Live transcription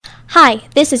Hi,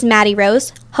 this is Maddie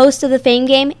Rose, host of the Fame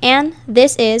Game, and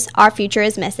this is Our Future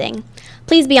is Missing.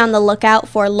 Please be on the lookout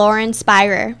for Lauren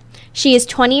Spirer. She is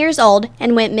 20 years old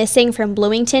and went missing from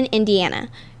Bloomington, Indiana,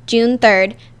 June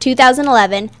 3rd,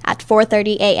 2011 at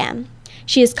 4:30 a.m.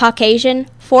 She is Caucasian,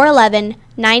 4'11",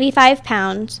 95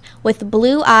 pounds, with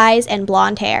blue eyes and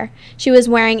blonde hair. She was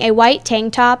wearing a white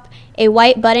tank top, a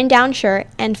white button-down shirt,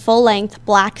 and full-length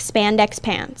black spandex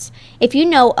pants. If you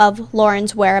know of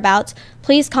Lauren's whereabouts,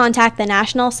 please contact the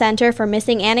National Center for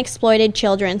Missing and Exploited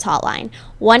Children's hotline,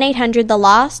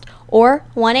 1-800-THE-LOST or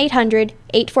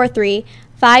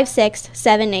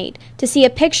 1-800-843-5678. To see a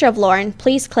picture of Lauren,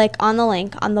 please click on the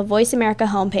link on the Voice America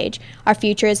homepage, Our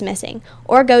Future is Missing,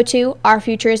 or go to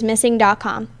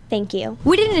ourfutureismissing.com. Thank you.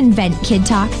 We didn't invent Kid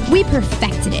Talk, we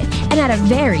perfected it, and at a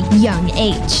very young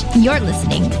age. You're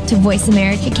listening to Voice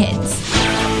America Kids.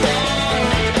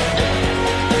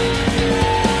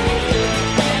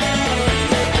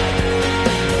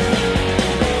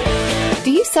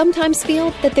 Do you sometimes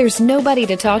feel that there's nobody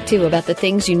to talk to about the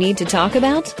things you need to talk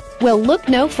about? Well, look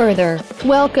no further.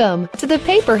 Welcome to the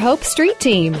Paper Hope Street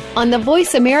Team on the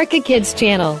Voice America Kids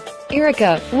channel.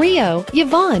 Erica, Rio,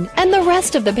 Yvonne, and the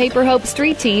rest of the Paper Hope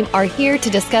Street Team are here to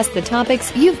discuss the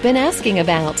topics you've been asking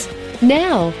about.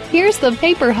 Now, here's the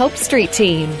Paper Hope Street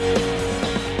Team.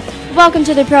 Welcome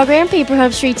to the program, Paper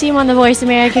Hope Street Team on the Voice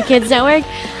America Kids Network.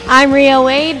 I'm Rio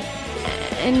Wade,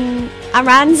 and I'm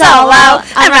riding solo.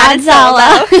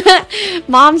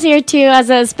 Mom's here too as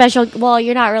a special. Well,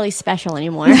 you're not really special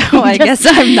anymore. No, I guess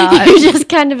I'm not. You're just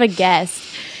kind of a guest.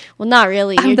 Well, not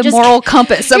really. I'm you're the just, moral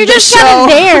compass of the show. You're just kind of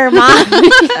there, Mom.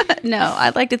 No,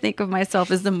 I'd like to think of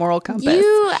myself as the moral compass.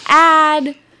 You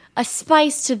add a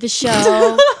spice to the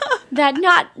show that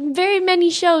not very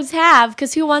many shows have,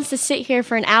 because who wants to sit here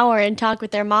for an hour and talk with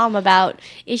their mom about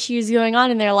issues going on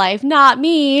in their life? Not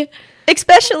me.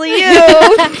 Especially you.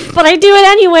 But I do it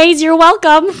anyways. You're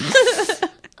welcome.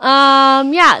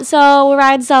 Yeah, so we're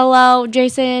riding solo.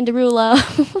 Jason Derulo.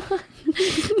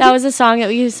 That was a song that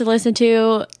we used to listen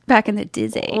to back in the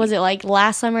Disney. Was it like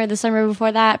last summer or the summer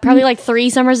before that? Probably like 3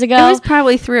 summers ago. It was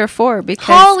probably 3 or 4 because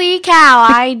holy cow,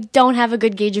 I don't have a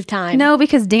good gauge of time. No,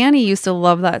 because Danny used to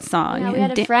love that song. Yeah, we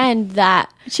had a friend that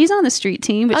she's on the street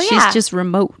team, but she's just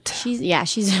remote. She's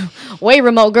way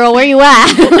remote, girl. Where you at?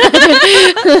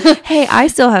 Hey, I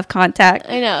still have contact.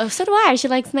 I know. So do I. She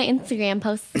likes my Instagram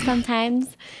posts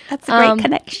sometimes. That's a great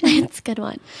connection. It's a good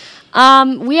one.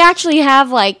 We actually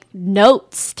have like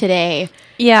notes today.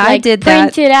 Yeah, like, I did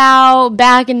that. Printed out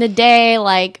back in the day,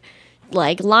 like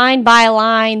line by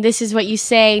line. This is what you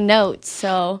say. Notes.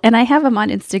 So, and I have them on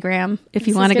Instagram. If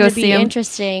you want to go see them,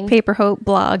 interesting. Paper Hope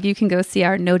blog. You can go see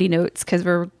our notey notes because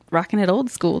we're rocking it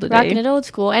old school today. Rocking it old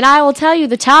school, and I will tell you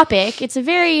the topic. It's a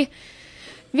very,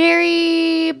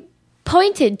 very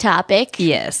pointed topic.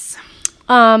 Yes.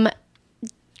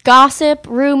 Gossip,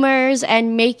 rumors,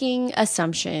 and making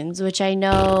assumptions, which I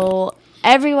know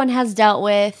everyone has dealt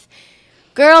with.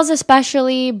 Girls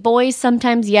especially, boys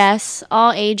sometimes, yes,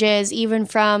 all ages, even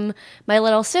from my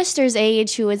little sister's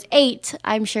age, who is 8,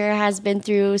 I'm sure has been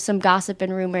through some gossip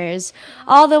and rumors,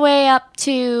 all the way up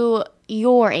to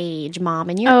your age, Mom,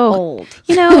 and you're old.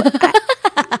 You know,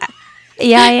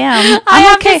 yeah, I am. I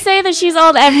have to say that she's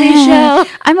old every show.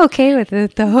 I'm okay with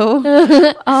it,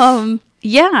 though.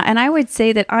 Yeah, and I would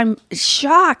say that I'm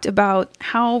shocked about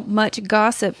how much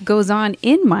gossip goes on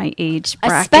in my age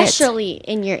bracket. Especially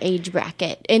in your age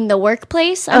bracket. In the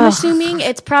workplace, I'm assuming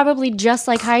it's probably just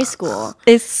like high school.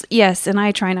 Yes, and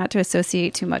I try not to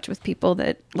associate too much with people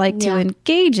that like to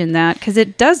engage in that because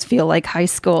it does feel like high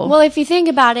school. Well, if you think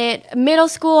about it, middle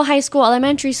school, high school,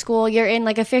 elementary school, you're in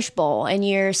like a fishbowl and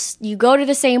you go to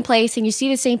the same place and you see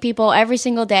the same people every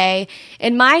single day.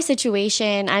 In my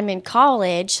situation, I'm in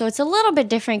college, so it's a little bit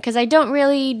different because I don't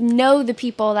really know the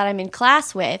people that I'm in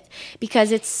class with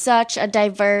because it's such a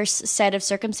diverse set of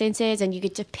circumstances and you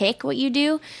get to pick what you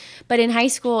do. But in high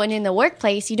school and in the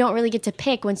workplace, you don't really get to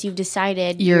pick once you've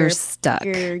decided you're stuck.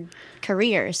 Your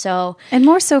career. So, and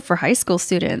more so for high school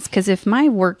students, because if my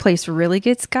workplace really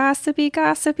gets gossipy,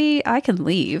 I can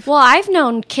leave. Well, I've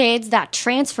known kids that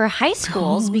transfer high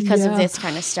schools because of this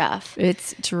kind of stuff.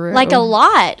 It's true. Like a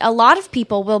lot of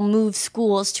people will move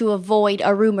schools to avoid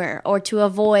a rumor or to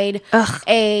avoid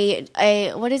a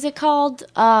what is it called?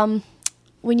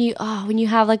 When you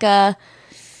have like a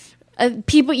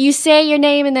people, you say your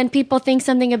name and then people think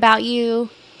something about you.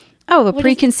 Oh, a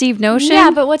preconceived notion?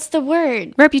 Yeah, but what's the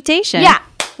word? Reputation. Yeah.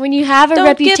 when you have a Don't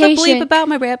reputation. give a bleep about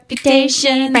my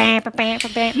reputation.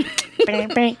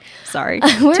 Sorry.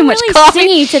 We're Too much really coffee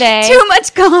singy today. Too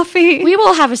much coffee. We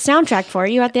will have a soundtrack for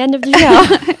you at the end of the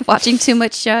show. Watching too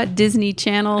much Disney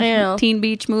Channel I know. Teen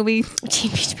Beach movie.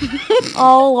 Teen Beach Movie.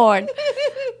 Oh, Lord.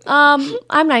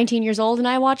 I'm 19 years old and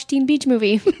I watch Teen Beach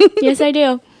Movie. Yes, I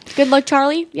do. Good Luck,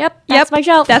 Charlie. Yep, that's my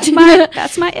show. That's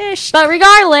my ish. But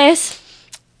regardless,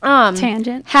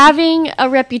 Tangent. having a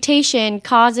reputation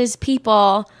causes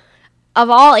people of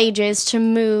all ages to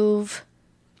move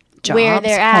where Jobs,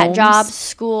 they're at, homes. jobs,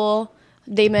 school.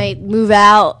 They might move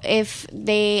out if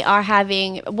they are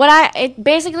having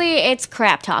basically it's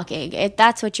crap talking.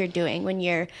 That's what you're doing when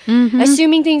you're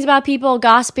assuming things about people,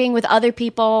 gossiping with other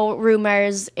people,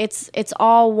 rumors. It's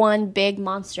all one big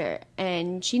monster,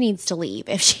 and she needs to leave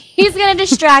if she's gonna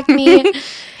distract me.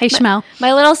 Hey, Shmel.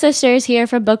 My little sister's here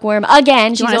for Bookworm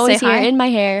again. She's wanna always say here hi? in my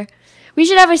hair. We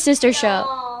should have a sister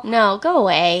show. No, go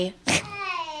away.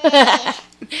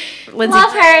 Lindsay,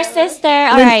 Love her, sister.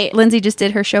 All right. Lindsay just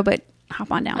did her show, but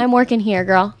hop on down. I'm working here,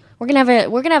 girl. We're gonna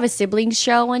have a siblings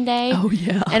show one day. Oh,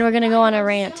 yeah. And we're gonna go on a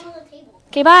rant.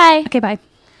 Okay, bye. Okay, bye.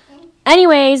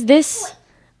 Anyways,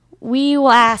 we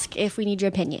will ask if we need your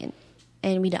opinion,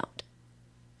 and we don't.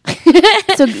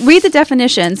 So read the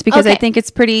definitions because I Okay. think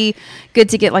it's pretty good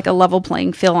to get like a level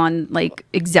playing field on like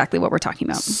exactly what we're talking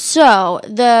about. So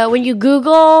when you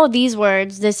Google these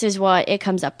words, this is what it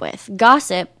comes up with.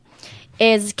 Gossip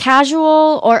is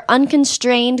casual or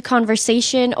unconstrained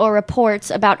conversation or reports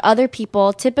about other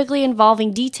people, typically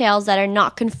involving details that are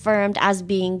not confirmed as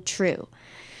being true.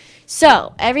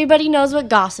 So, everybody knows what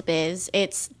gossip is.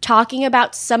 It's talking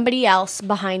about somebody else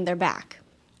behind their back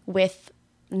with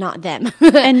not them.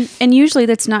 and usually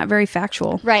that's not very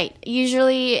factual. Right.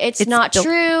 Usually it's not built-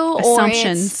 true,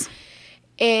 assumptions. or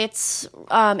it's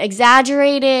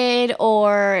exaggerated,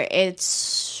 or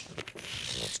it's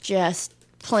just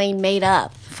plain made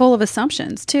up. Full of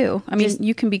assumptions too. I mean,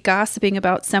 you can be gossiping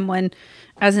about someone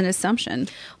as an assumption.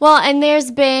 Well, and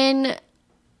there's been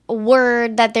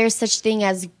word that there's such thing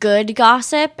as good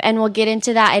gossip, and we'll get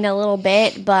into that in a little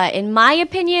bit, but in my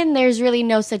opinion, there's really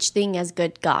no such thing as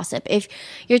good gossip. If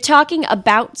you're talking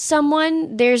about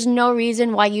someone, there's no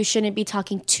reason why you shouldn't be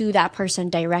talking to that person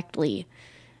directly.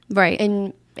 Right.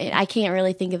 And I can't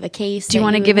really think of a case. Do you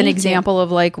want to give an example of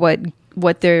like what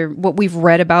we've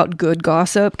read about good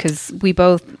gossip? Because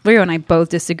Rio and I both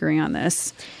disagree on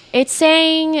this. It's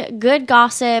saying good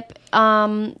gossip.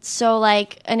 So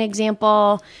like an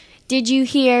example, did you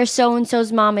hear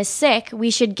so-and-so's mom is sick?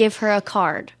 We should give her a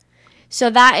card. So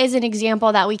that is an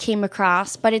example that we came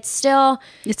across, but it's a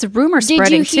rumor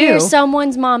spreading too. Did you hear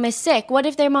someone's mom is sick? What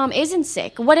if their mom isn't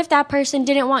sick? What if that person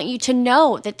didn't want you to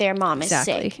know that their mom is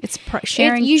sick? It's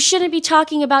sharing. You shouldn't be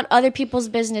talking about other people's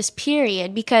business,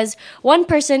 period, because one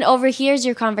person overhears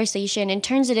your conversation and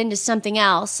turns it into something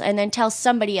else and then tells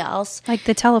somebody else. Like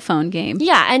the telephone game.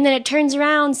 Yeah, and then it turns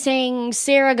around saying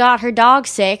Sarah got her dog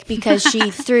sick because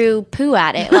she threw poo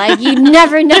at it. Like, you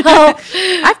never know.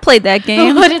 I've played that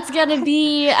game. What it's going to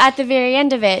be at the very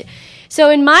end of it.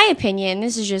 So in my opinion,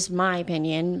 this is just my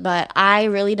opinion, but I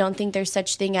really don't think there's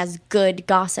such thing as good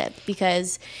gossip,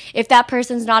 because if that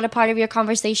person's not a part of your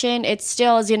conversation, it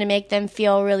still is going to make them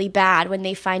feel really bad when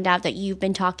they find out that you've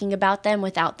been talking about them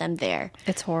without them there.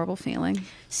 It's a horrible feeling.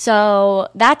 So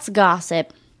that's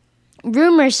gossip.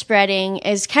 Rumor spreading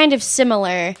is kind of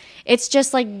similar. It's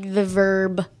just like the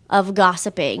verb of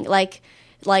gossiping, like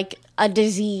a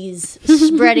disease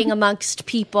spreading amongst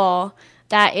people.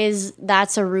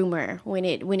 That's a rumor. When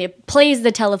it plays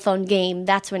the telephone game,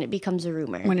 that's when it becomes a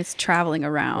rumor. When it's traveling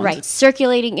around. Right.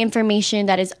 Circulating information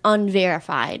that is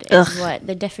unverified is what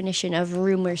the definition of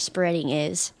rumor spreading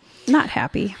is. Not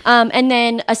happy. And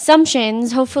then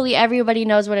assumptions. Hopefully everybody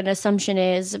knows what an assumption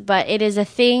is, but it is a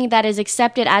thing that is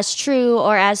accepted as true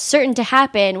or as certain to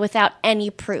happen without any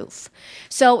proof.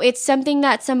 So it's something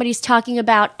that somebody's talking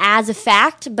about as a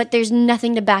fact, but there's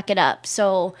nothing to back it up.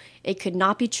 So it could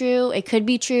not be true. It could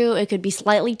be true. It could be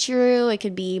slightly true. It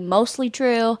could be mostly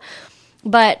true.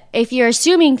 But if you're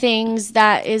assuming things,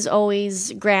 that is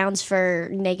always grounds for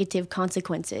negative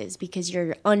consequences because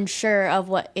you're unsure of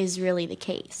what is really the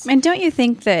case. And don't you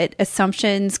think that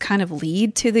assumptions kind of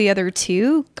lead to the other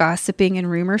two, gossiping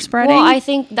and rumor spreading? Well, I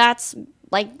think that's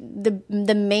like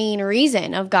the main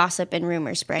reason of gossip and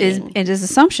rumor spreading. It is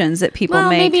assumptions that people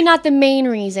make. Maybe not the main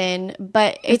reason,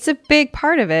 but it's a big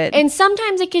part of it. And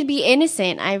sometimes it could be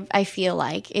innocent, I feel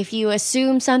like. If you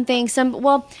assume something,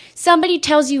 somebody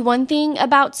tells you one thing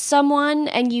about someone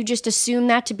and you just assume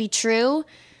that to be true,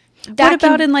 What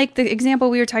about in like the example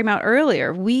we were talking about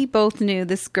earlier? We both knew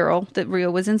this girl that Rio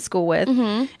was in school with,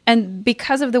 and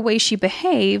because of the way she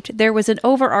behaved, there was an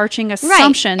overarching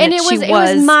assumption and that it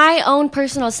was my own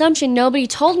personal assumption. Nobody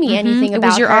told me anything about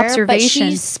was your her, observation.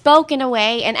 but she spoke in a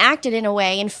way and acted in a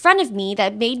way in front of me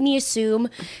that made me assume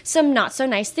some not so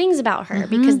nice things about her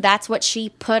because that's what she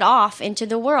put off into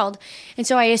the world. And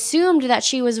so I assumed that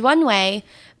she was one way,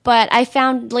 but I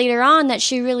found later on that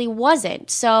she really wasn't.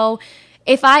 So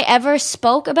if I ever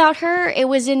spoke about her, it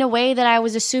was in a way that I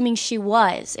was assuming she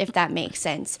was, if that makes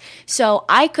sense. So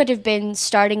I could have been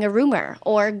starting a rumor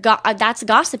or that's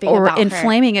gossiping about her. Or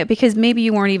inflaming it because maybe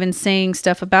you weren't even saying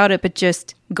stuff about it, but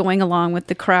just going along with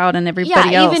the crowd and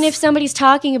everybody else. Even if somebody's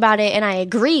talking about it and I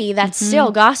agree, that's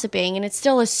still gossiping and it's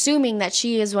still assuming that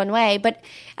she is one way. But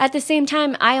at the same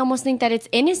time, I almost think that it's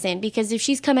innocent because if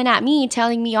she's coming at me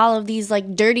telling me all of these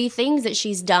like dirty things that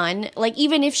she's done, like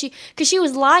even if because she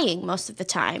was lying most of the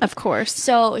time. Of course.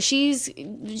 So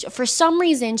for some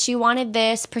reason, she wanted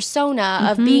this persona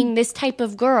of being this type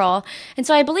of girl. And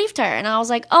so I believed her and I was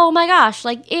like, oh my gosh,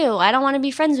 like, ew, I don't want to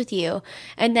be friends with you.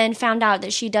 And then found out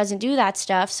that she doesn't do that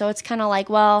stuff. So it's kind of like,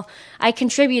 well, I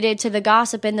contributed to the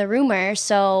gossip and the rumor.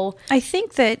 So I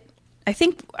think,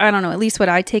 I don't know, at least what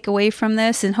I take away from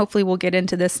this, and hopefully we'll get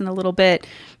into this in a little bit,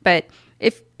 but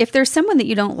if there's someone that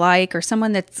you don't like or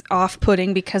someone that's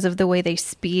off-putting because of the way they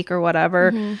speak or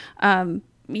whatever,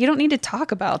 you don't need to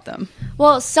talk about them.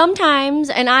 Well,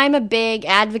 sometimes, and I'm a big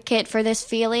advocate for this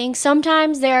feeling,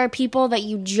 sometimes there are people that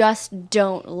you just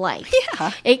don't like.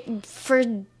 Yeah.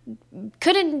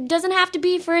 Doesn't have to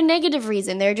be for a negative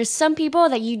reason. There are just some people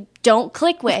that you don't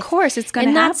click with. Of course, it's going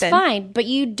to happen. And that's fine, but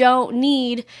you don't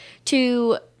need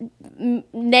to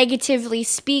negatively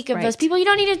speak of those people. You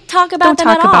don't need to talk about them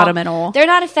at all. Don't talk about them at all. They're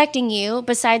not affecting you,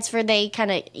 besides for they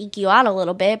kind of eke you out a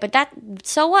little bit, but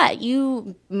so what?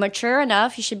 You mature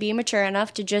enough, you should be mature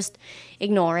enough to just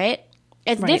ignore it.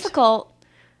 It's difficult.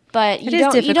 But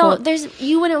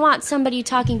you wouldn't want somebody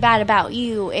talking bad about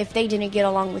you if they didn't get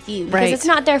along with you because it's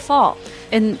not their fault.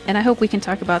 And I hope we can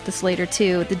talk about this later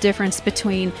too, the difference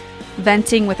between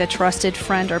venting with a trusted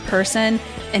friend or person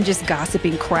and just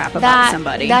gossiping crap about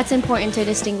somebody. That's important to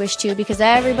distinguish too because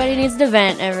everybody needs to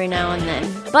vent every now and then.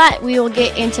 But we will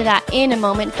get into that in a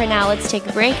moment. For now, let's take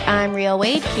a break. I'm Rio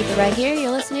Wade. Keep it right here.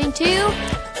 You're listening to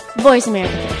Voice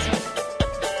America Kids.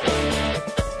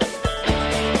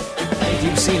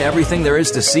 You've seen everything there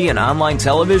is to see in online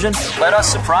television? Let us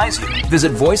surprise you.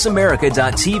 Visit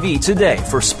voiceamerica.tv today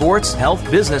for sports, health,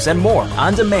 business, and more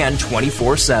on demand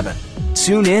 24/7.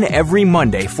 Tune in every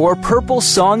Monday for Purple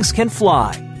Songs Can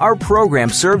Fly. Our program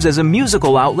serves as a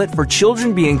musical outlet for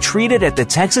children being treated at the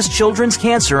Texas Children's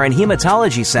Cancer and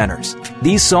Hematology Centers.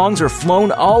 These songs are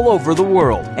flown all over the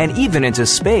world and even into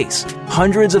space.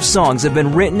 Hundreds of songs have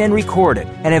been written and recorded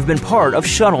and have been part of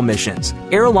shuttle missions,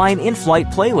 airline in-flight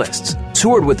playlists,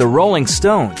 toured with the Rolling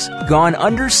Stones, gone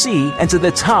undersea and to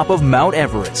the top of Mount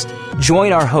Everest.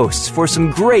 Join our hosts for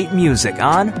some great music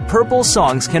on Purple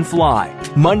Songs Can Fly,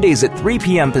 Mondays at 3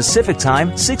 p.m. Pacific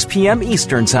Time, 6 p.m.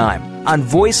 Eastern Time on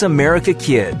Voice America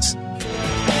Kids.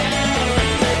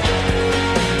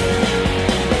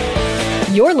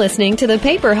 You're listening to the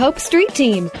Paper Hope Street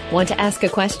Team. Want to ask a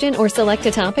question or select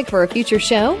a topic for a future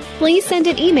show? Please send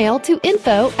an email to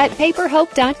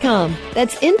info@paperhope.com.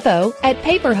 That's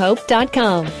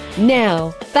info@paperhope.com.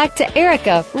 Now, back to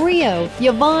Erica, Rio,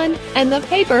 Yvonne, and the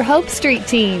Paper Hope Street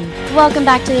Team. Welcome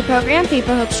back to the program,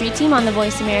 Paper Hope Street Team on the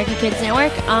Voice America Kids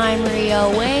Network. I'm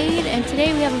Rio Wade, and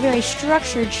today we have a very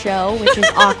structured show, which is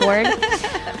awkward.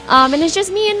 And it's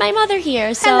just me and my mother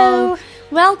here. So Hello.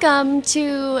 Welcome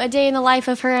to a day in the life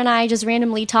of her and I just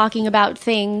randomly talking about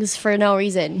things for no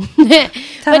reason. But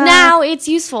now it's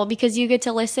useful because you get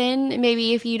to listen.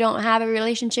 Maybe if you don't have a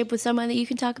relationship with someone that you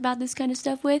can talk about this kind of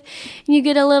stuff with, you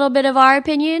get a little bit of our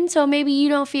opinion. So maybe you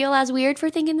don't feel as weird for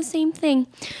thinking the same thing,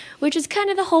 which is kind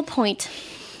of the whole point.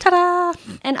 Ta-da!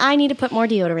 And I need to put more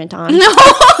deodorant on. No!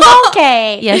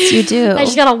 Okay. Yes, you do. I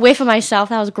just got a whiff of myself.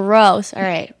 That was gross. All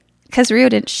right. Because Rio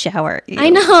didn't shower. I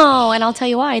know, and I'll tell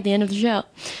you why at the end of the show.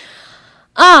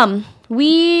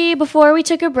 Before we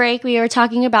took a break, we were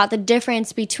talking about the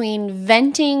difference between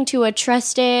venting to a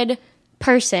trusted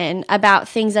person about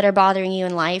things that are bothering you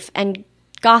in life and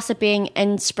gossiping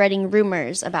and spreading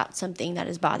rumors about something that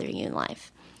is bothering you in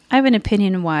life. I have an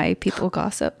opinion why people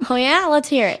gossip. Oh, yeah? Let's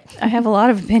hear it. I have a lot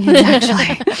of opinions,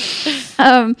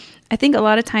 actually. I think a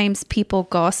lot of times people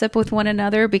gossip with one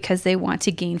another because they want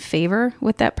to gain favor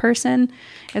with that person.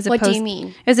 What do you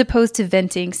mean? As opposed to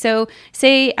venting. So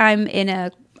say I'm in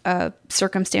a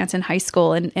circumstance in high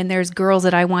school and there's girls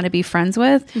that I want to be friends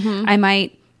with. Mm-hmm. I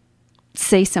might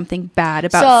say something bad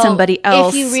about somebody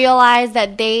else. If you realize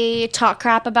that they talk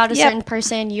crap about a certain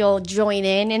person, you'll join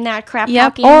in that crap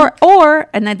talking. Or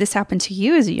and then this happened to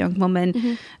you as a young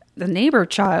woman. The neighbor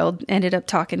child ended up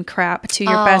talking crap to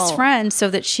your best friend so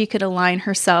that she could align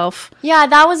herself. Yeah,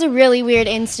 that was a really weird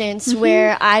instance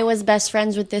where I was best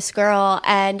friends with this girl,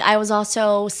 and I was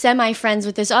also semi-friends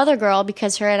with this other girl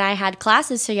because her and I had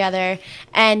classes together,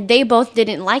 and they both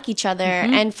didn't like each other.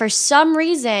 And for some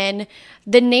reason,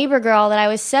 the neighbor girl that I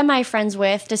was semi-friends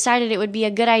with decided it would be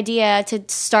a good idea to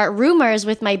start rumors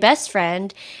with my best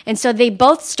friend. And so they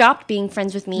both stopped being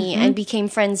friends with me and became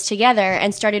friends together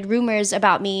and started rumors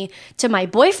about me to my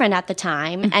boyfriend at the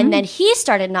time. And then he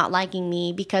started not liking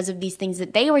me because of these things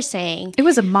that they were saying. It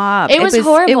was a mob. It was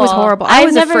horrible. It was horrible.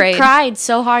 I've never cried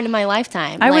so hard in my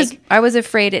lifetime. I was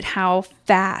afraid at how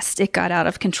fast it got out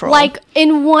of control. Like,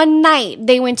 in one night,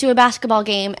 they went to a basketball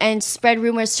game and spread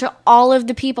rumors to all of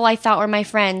the people I thought were my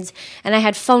friends. And I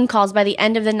had phone calls by the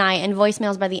end of the night and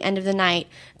voicemails by the end of the night,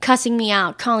 cussing me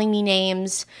out, calling me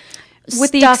names.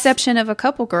 With the exception of a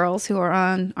couple girls who are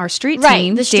on our street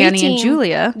team, the street Danny team, and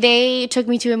Julia. They took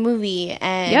me to a movie.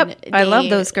 And I love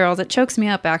those girls. It chokes me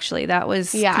up, actually. That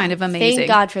was kind of amazing. Thank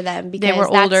God for them, because they were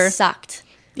older. That sucked.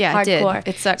 Yeah, hardcore. It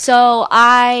did. It sucked. So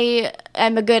I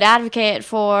am a good advocate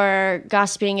for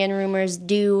gossiping, and rumors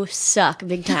do suck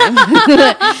big time.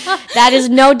 That is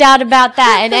no doubt about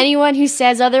that. And anyone who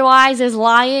says otherwise is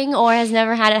lying or has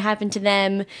never had it happen to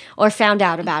them or found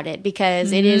out about it,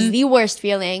 because it is the worst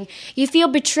feeling. You feel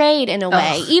betrayed in a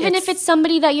way, even if it's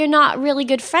somebody that you're not really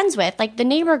good friends with, like the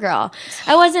neighbor girl.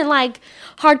 I wasn't like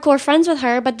hardcore friends with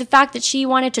her, but the fact that she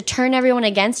wanted to turn everyone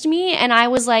against me, and I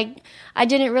was like, I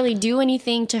didn't really do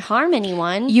anything to harm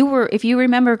anyone. You were, if you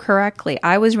remember correctly,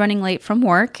 I was running late from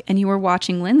work and you were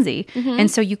watching Lindsay.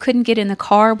 And so you couldn't get in the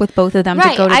car with both of them to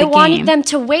go to the game. I wanted them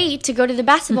to wait to go to the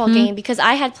basketball game because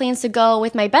I had plans to go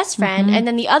with my best friend, and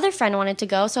then the other friend wanted to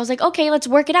go. So I was like, okay, let's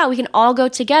work it out. We can all go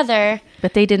together.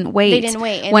 But they didn't wait. They didn't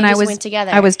wait, and they just went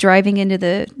together. I was driving into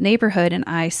the neighborhood and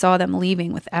I saw them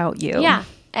leaving without you. Yeah.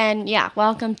 And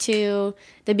welcome to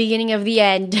the beginning of the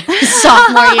end,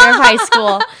 sophomore year of high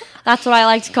school. That's what I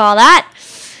like to call that.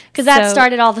 Because that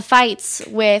started all the fights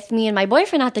with me and my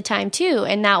boyfriend at the time, too.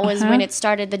 And that was when it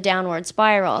started the downward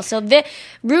spiral. So the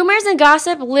rumors and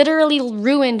gossip literally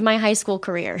ruined my high school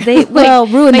career. They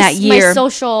ruined that year. My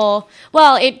social...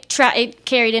 Well, it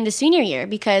carried into senior year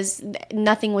because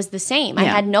nothing was the same. Yeah. I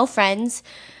had no friends.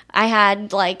 I had,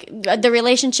 the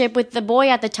relationship with the boy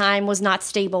at the time was not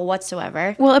stable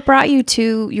whatsoever. Well, it brought you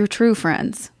to your true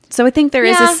friends. So I think there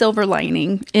is a silver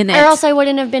lining in it. Or else I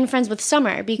wouldn't have been friends with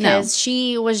Summer, because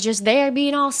she was just there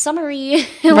being all summery,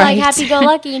 like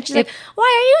happy-go-lucky. And she's like, why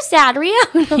are you sad,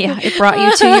 Rio? Yeah, it brought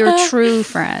you to your true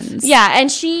friends. Yeah, and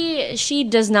she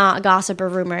does not gossip or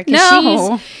rumor.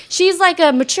 No. She's like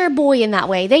a mature boy in that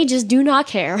way. They just do not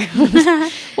care.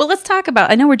 Well, let's talk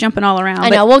about, I know we're jumping all around. I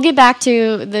know, we'll get back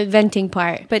to the venting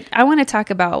part. But I want to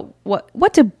talk about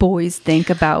what do boys think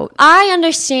about? I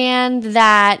understand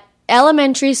that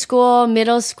elementary school,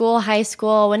 middle school, high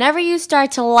school, whenever you start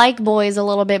to like boys a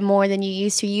little bit more than you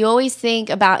used to, you always think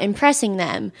about impressing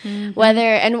them.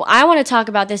 And I want to talk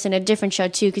about this in a different show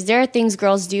too, because there are things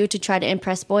girls do to try to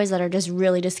impress boys that are just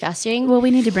really disgusting. Well,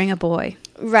 we need to bring a boy.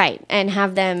 Right, and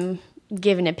have them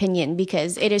give an opinion,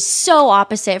 because it is so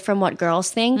opposite from what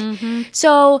girls think.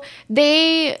 So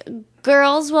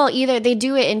girls will they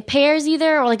do it in pairs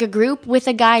or like a group with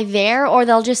a guy there, or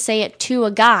they'll just say it to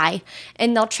a guy,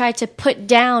 and they'll try to put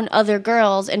down other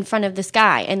girls in front of this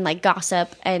guy and like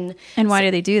gossip and why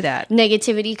do they do that?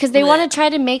 Negativity, because they want to try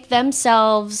to make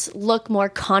themselves look more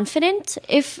confident,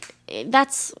 if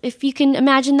you can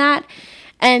imagine that.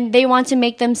 And they want to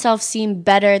make themselves seem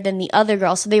better than the other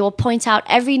girl. So they will point out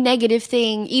every negative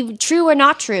thing, even true or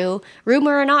not true,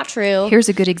 rumor or not true. Here's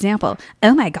a good example.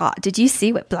 Oh my God, did you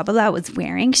see what blah, blah, blah was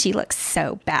wearing? She looks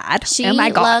so bad. Oh my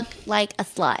God. Looked like a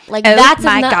slut. Like,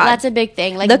 that's a big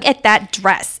thing. Like, look at that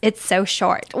dress. It's so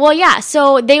short. Well, yeah.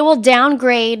 So they will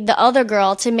downgrade the other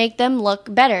girl to make them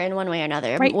look better in one way or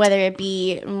another. Right. Whether it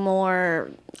be more,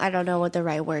 I don't know what the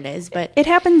right word is, but it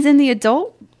happens in the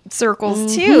adult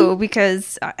circles too,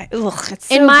 because it's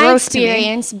so in my gross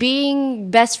experience, being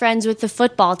best friends with the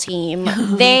football team,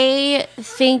 they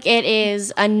think it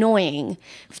is annoying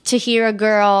to hear a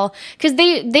girl, because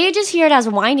they just hear it as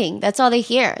whining. That's all they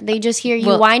hear. They just hear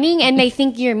you whining, and they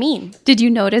think you're mean. Did you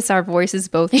notice our voices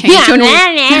both changed when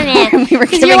we were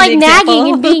because you're like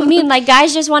nagging and being mean. Like,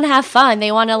 guys just want to have fun.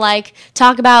 They want to like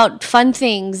talk about fun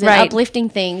things and uplifting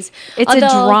things. It's a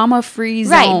drama-free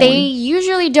zone. Right. They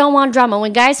usually don't want drama.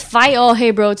 When guys fight, oh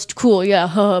hey bro, it's cool,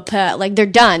 yeah, pat, like they're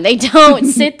done. They don't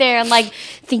sit there and like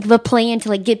think of a plan to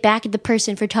like get back at the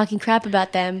person for talking crap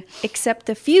about them. Except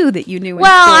the few that you knew in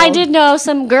Well, school. I did know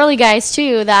some girly guys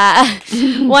too. That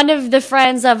one of the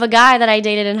friends of a guy that I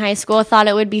dated in high school thought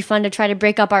it would be fun to try to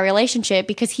break up our relationship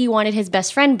because he wanted his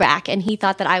best friend back, and he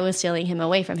thought that I was stealing him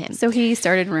away from him. So he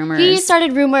started rumors. He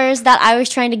started rumors that I was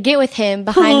trying to get with him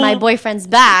behind my boyfriend's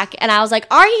back, and I was like,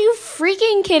 "Are you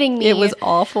freaking kidding me?" It was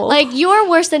awful. Like, you're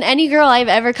worse than any girl I've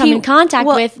ever come in contact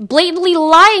with, blatantly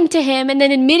lying to him and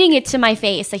then admitting it to my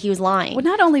face that he was lying. Well,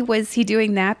 not only was he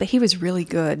doing that, but he was really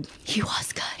good. He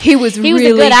was good. He was really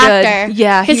a good actor.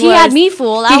 Yeah, because he had me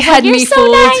fooled. I was like, "You're so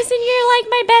fooled. nice, and you're like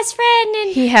my best friend." And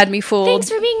He had me fooled. thanks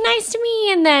for being nice to me.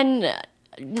 And then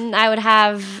I would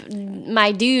have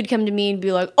my dude come to me and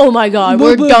be like, "Oh my God,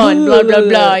 we're done, blah, blah,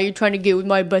 blah. You're trying to get with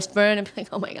my best friend." I'm like,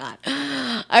 "Oh my God.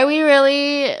 Are we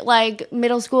really like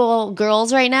middle school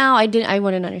girls right now?" I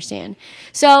wouldn't understand.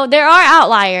 So there are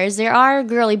outliers. There are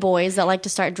girly boys that like to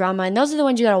start drama, and those are the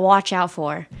ones you got to watch out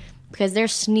for because they're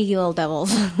sneaky little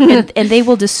devils. and they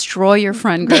will destroy your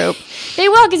friend group. They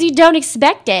will, because you don't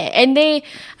expect it. And I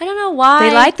don't know why.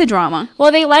 They like the drama.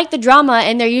 Well, they like the drama,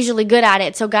 and they're usually good at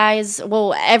it. So guys,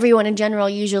 everyone in general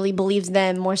usually believes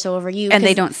them more so over you. And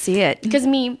they don't see it. Because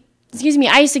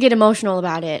I used to get emotional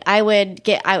about it. I would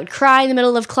cry in the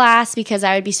middle of class because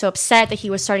I would be so upset that he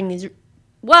was starting these.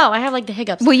 Whoa, I have like the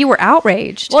hiccups. Well, you were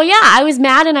outraged. Well, yeah, I was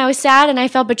mad and I was sad and I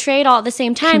felt betrayed all at the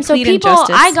same time. Complete So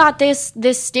injustice. I got this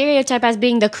stereotype as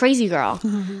being the crazy girl.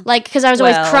 Like, because I was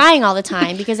always crying all the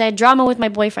time because I had drama with my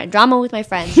boyfriend, drama with my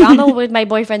friends, drama with my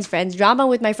boyfriend's friends, drama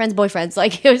with my friends' boyfriends.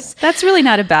 Like, it was... That's really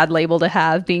not a bad label to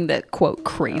have, being the, quote,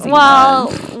 crazy Well,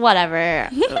 one. whatever.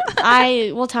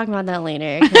 We'll talk about that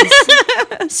later.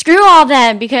 'Cause screw all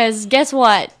them, because guess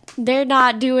what? They're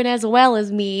not doing as well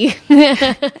as me.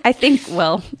 I think,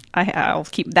 well, I'll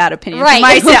keep that opinion Right. to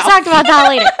myself. We'll talk about that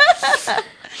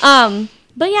later.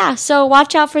 But yeah, so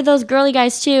watch out for those girly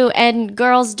guys too. And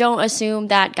girls, don't assume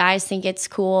that guys think it's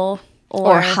cool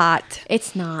Or hot.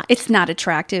 It's not. It's not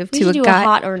attractive We to should a do guy. a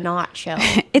hot or not show.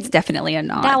 It's definitely a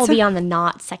not. That will be on the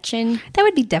not section. That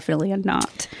would be definitely a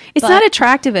not. It's But- not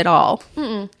attractive at all.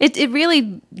 It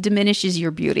really diminishes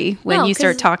your beauty when No, you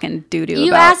start 'cause talking doo-doo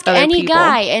You about ask other any people.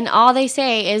 guy, and all they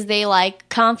say is they like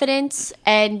confidence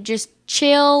and just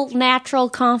chill, natural,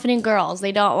 confident girls.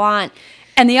 They don't want...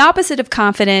 And the opposite of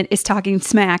confident is talking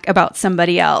smack about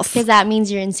somebody else. Because that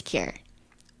means you're insecure.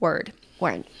 Word.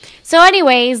 So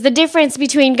anyways, the difference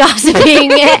between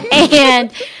gossiping and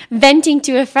venting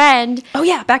to a friend. Oh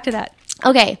yeah, back to that.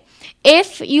 Okay,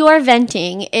 if you are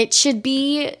venting, it should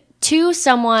be to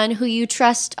someone who you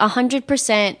trust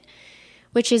 100%,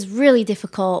 which is really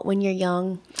difficult when you're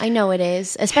young. I know it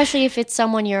is, especially if it's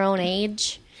someone your own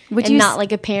age and not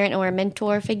like a parent or a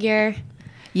mentor figure.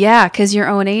 Yeah, because your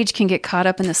own age can get caught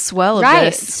up in the swell of Right,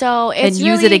 this. so it's and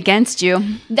use it really- against you.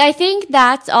 I think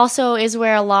that also is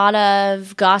where a lot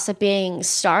of gossiping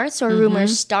starts, or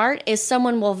rumors start, is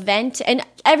someone will vent. And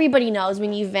everybody knows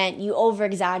when you vent, you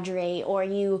over-exaggerate, or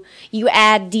you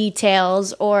add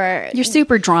details, or... You're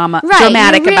super dramatic you're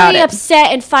really about it.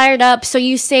 upset and fired up, so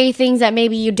you say things that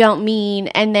maybe you don't mean,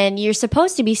 and then you're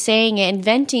supposed to be saying it and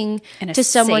venting In a to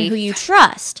someone who safe- you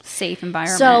trust. Safe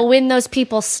environment. So when those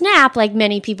people snap, like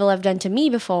many people have done to me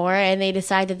before, and they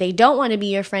decide that they don't want to be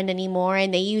your friend anymore,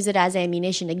 and they use it as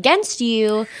ammunition against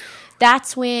you,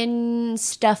 that's when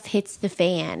stuff hits the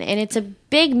fan, and it's a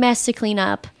big mess to clean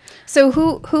up. So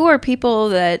who are people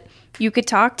that you could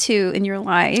talk to in your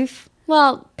life?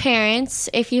 Well, parents,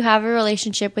 if you have a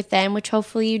relationship with them, which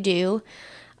hopefully you do,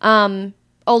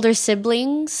 older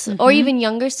siblings, or even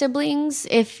younger siblings,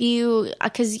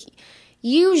 because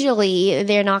usually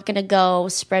they're not going to go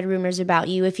spread rumors about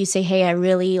you if you say, "Hey, I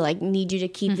really need you to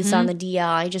keep this on the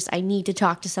DL. I need to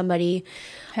talk to somebody."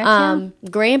 Heck yeah.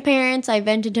 Grandparents, I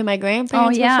vented to my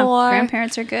grandparents before.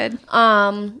 Grandparents are good.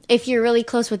 If you're really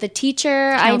close with a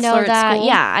teacher, I know Counselor at that. school.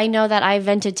 Yeah, I know that I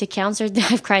vented to counselors.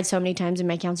 I've cried so many times in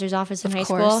my counselor's office in high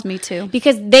school. Of course, me too.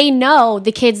 Because they know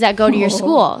the kids that go to your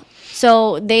school.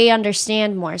 So they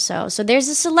understand more so. So there's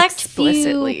a select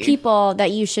Explicitly. few people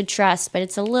that you should trust, but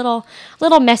it's a little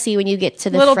messy when you get to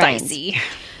the Little friends. dicey.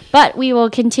 But we will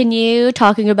continue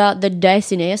talking about the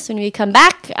diciness when we come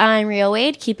back. I'm Rio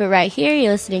Wade. Keep it right here.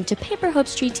 You're listening to Paper Hope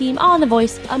Street Team on the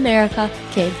Voice America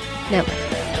Kids Network.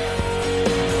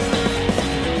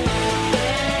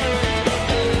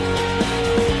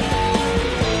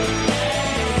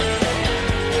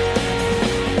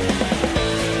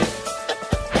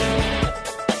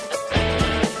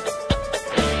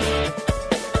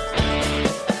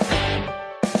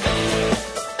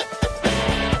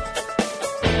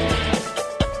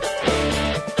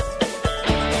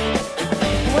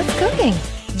 What's cooking?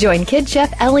 Join Kid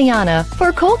Chef Eliana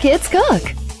for Cool Kids Cook.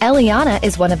 Eliana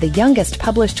is one of the youngest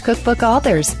published cookbook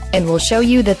authors and will show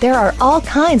you that there are all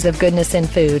kinds of goodness in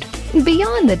food,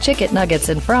 beyond the chicken nuggets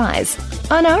and fries.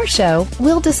 On our show,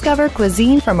 we'll discover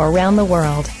cuisine from around the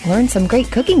world, learn some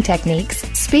great cooking techniques,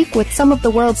 speak with some of the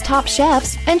world's top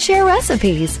chefs, and share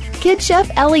recipes. Kid Chef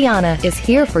Eliana is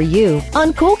here for you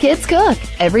on Cool Kids Cook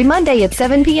every Monday at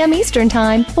 7 p.m. Eastern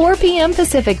Time, 4 p.m.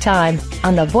 Pacific Time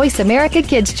on the Voice America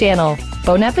Kids channel.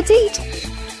 Bon appetit!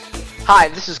 Hi,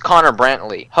 this is Connor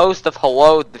Brantley, host of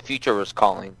Hello, the Future is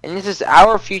Calling, and this is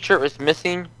Our Future is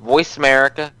Missing Voice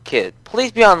America Kid.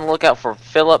 Please be on the lookout for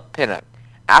Philip Pinnock,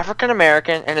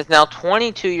 African-American and is now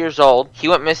 22 years old. He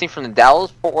went missing from the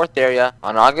Dallas-Fort Worth area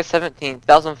on August 17,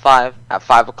 2005 at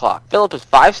 5 o'clock. Philip is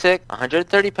 5'6",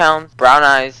 130 pounds, brown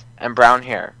eyes, and brown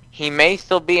hair. He may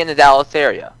still be in the Dallas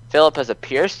area. Philip has a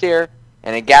pierced ear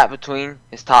and a gap between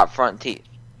his top front teeth.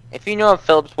 If you know of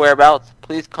Philip's whereabouts,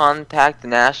 please contact the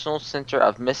National Center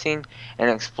of Missing and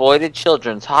Exploited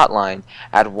Children's hotline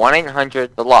at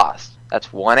 1-800-THE-LOST. That's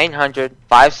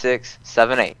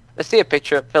 1-800-5678. To see a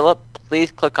picture of Philip,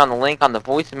 please click on the link on the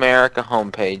Voice America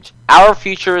homepage,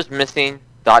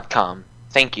 OurFutureIsMissing.com.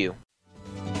 Thank you.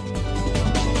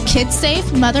 Kids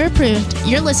safe, mother approved.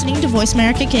 You're listening to Voice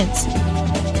America Kids.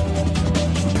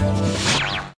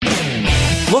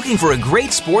 Looking for a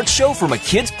great sports show from a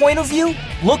kid's point of view?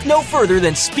 Look no further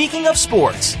than Speaking of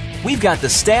Sports. We've got the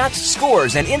stats,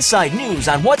 scores, and inside news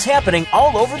on what's happening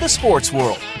all over the sports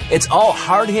world. It's all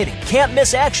hard-hitting,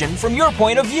 can't-miss action from your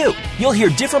point of view. You'll hear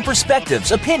different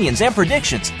perspectives, opinions, and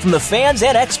predictions from the fans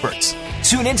and experts.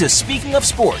 Tune in to Speaking of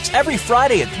Sports every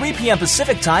Friday at 3 p.m.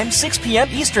 Pacific Time, 6 p.m.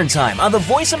 Eastern Time on the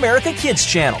Voice America Kids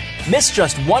channel. Miss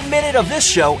just 1 minute of this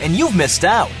show and you've missed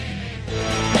out.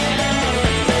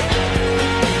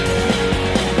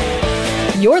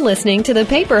 You're listening to the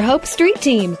Paper Hope Street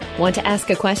Team. Want to ask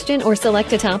a question or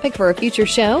select a topic for a future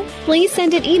show? Please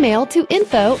send an email to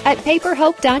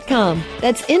info@paperhope.com.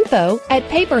 That's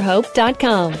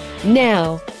info@paperhope.com.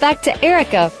 Now, back to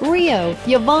Erica, Rio,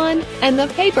 Yvonne, and the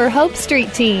Paper Hope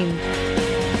Street Team.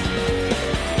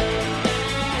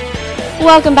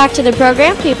 Welcome back to the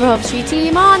program, Paper Hope Street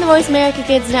Team on the Voice America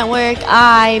Kids Network.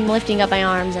 I'm lifting up my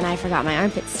arms and I forgot my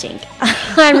armpits stink.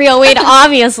 I'm Rio Wade,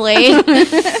 obviously.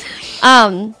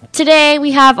 Today we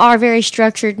have our very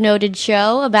structured, noted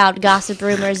show about gossip,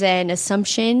 rumors, and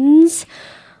assumptions.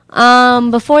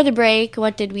 Before the break,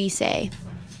 what did we say?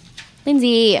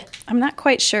 Lindsay. I'm not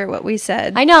quite sure what we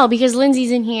said. I know, because Lindsay's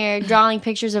in here drawing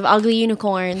pictures of ugly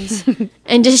unicorns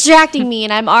and distracting me,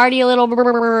 and I'm already a little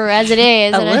as it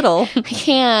is. I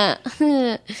can't.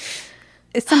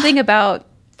 It's something about,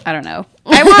 I don't know.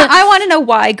 I want to know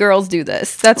why girls do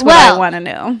this. That's what I want to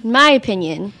know. In my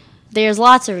opinion, there's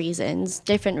lots of reasons,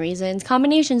 different reasons,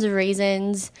 combinations of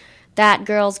reasons that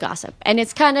girls gossip. And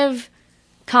it's kind of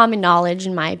common knowledge,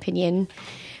 in my opinion,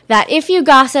 that if you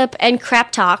gossip and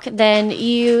crap talk, then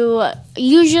you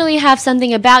usually have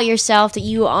something about yourself that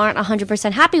you aren't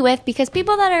 100% happy with, because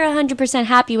people that are 100%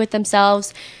 happy with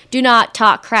themselves do not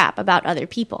talk crap about other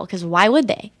people, because why would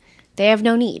they? They have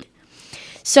no need.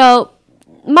 So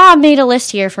Mom made a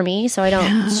list here for me so I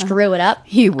don't screw it up.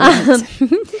 You won't.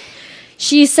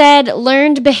 She said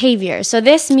learned behavior. So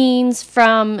this means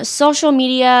from social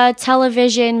media,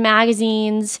 television,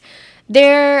 magazines.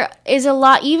 There is a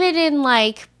lot, even in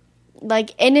like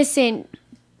innocent,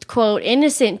 quote,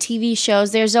 innocent TV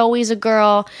shows, there's always a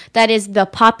girl that is the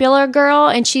popular girl,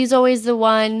 and she's always the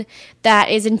one that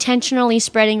is intentionally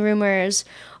spreading rumors.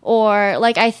 Or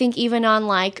like, I think even on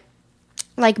like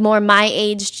more my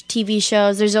age TV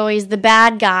shows, there's always the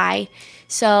bad guy.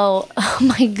 So, oh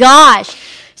my gosh.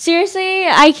 Seriously,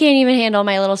 I can't even handle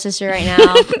my little sister right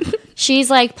now. She's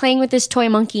like playing with this toy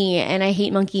monkey, and I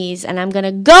hate monkeys, and I'm going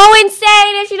to go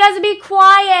insane if she doesn't be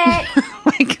quiet. Oh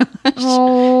my gosh.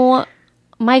 Oh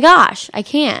my gosh, I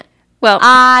can't. Well,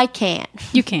 I can't.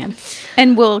 You can.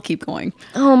 And we'll keep going.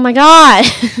 Oh my God.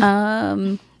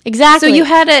 Exactly. So you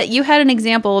had an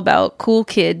example about cool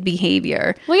kid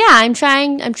behavior. Well, yeah, I'm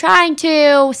trying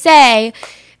to say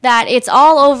that it's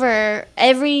all over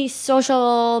every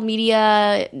social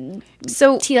media,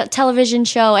 television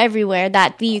show, everywhere,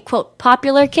 that the, quote,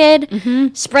 popular kid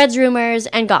spreads rumors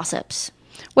and gossips.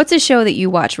 What's a show that you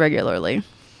watch regularly?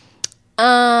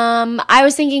 I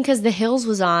was thinking because The Hills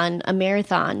was on a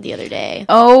marathon the other day.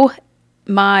 Oh,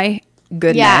 my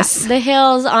goodness. Yeah, The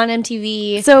Hills on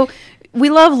MTV. So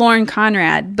we love Lauren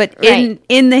Conrad, but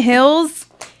in The Hills...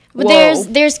 Whoa.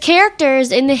 There's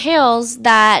characters in The Hills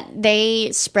that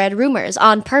they spread rumors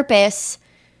on purpose,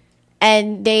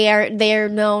 and they are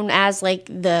known as like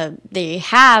they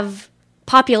have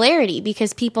popularity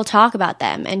because people talk about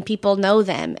them and people know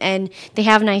them and they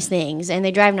have nice things and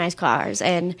they drive nice cars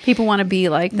and people want to be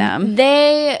like them.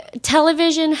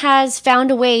 Television has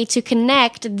found a way to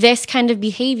connect this kind of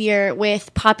behavior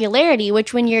with popularity,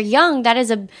 which when you're young, that's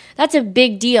a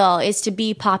big deal, is to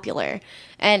be popular.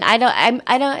 And I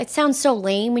don't. It sounds so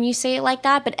lame when you say it like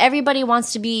that, but everybody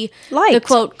wants to be liked. The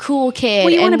quote cool kid.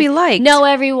 Well, you want to be liked, know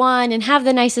everyone, and have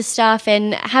the nicest stuff,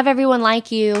 and have everyone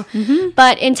like you. Mm-hmm.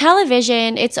 But in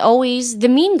television, it's always the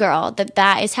mean girl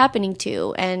that is happening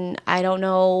to, and I don't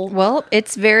know. Well,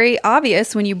 it's very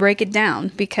obvious when you break it down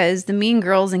because the mean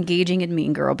girl's engaging in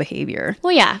mean girl behavior.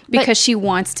 Well, yeah, because she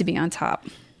wants to be on top,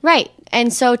 right?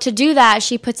 And so to do that,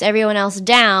 she puts everyone else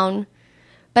down.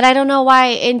 But I don't know why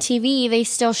in TV they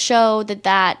still show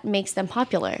that makes them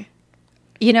popular.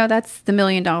 You know, that's the $1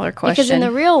 million question. Because in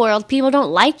the real world, people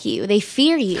don't like you. They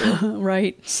fear you.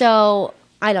 Right. So,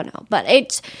 I don't know.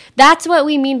 But that's what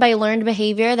we mean by learned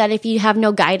behavior, that if you have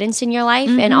no guidance in your life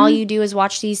and all you do is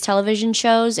watch these television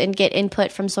shows and get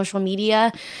input from social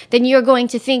media, then you're going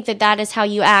to think that is how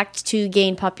you act to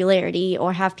gain popularity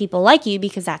or have people like you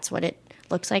because that's what it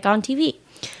looks like on TV.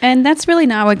 And that's really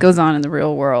not what goes on in the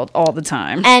real world all the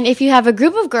time. And if you have a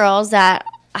group of girls that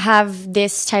have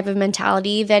this type of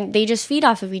mentality, then they just feed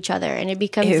off of each other and it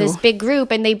becomes this big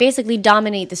group and they basically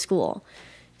dominate the school.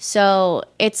 So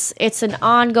it's an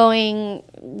ongoing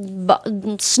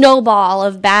snowball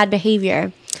of bad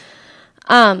behavior.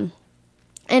 And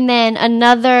then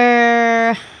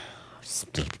another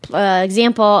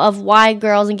example of why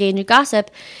girls engage in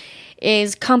gossip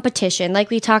is competition, like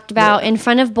we talked about, in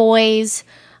front of boys.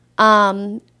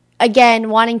 Again,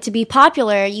 wanting to be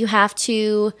popular, you have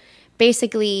to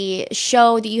basically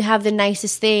show that you have the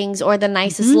nicest things or the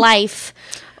nicest life,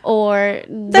 or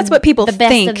that's what people think. The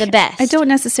best of the best. I don't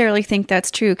necessarily think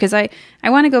that's true because I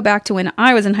want to go back to when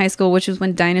I was in high school, which was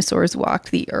when dinosaurs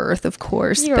walked the earth, of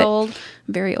course. You're old.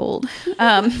 Very old.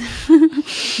 Duh.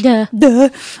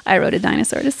 I rode a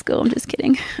dinosaur to school. I'm just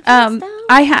kidding.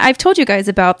 I've told you guys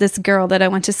about this girl that I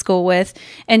went to school with,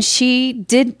 and she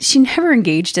never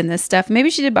engaged in this stuff. Maybe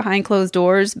she did behind closed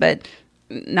doors, but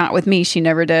not with me. She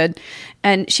never did.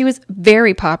 And she was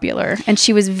very popular and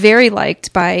she was very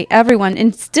liked by everyone.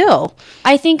 And still,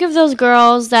 I think of those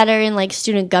girls that are in like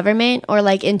student government or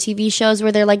like in TV shows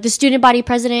where they're like the student body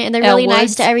president and they're really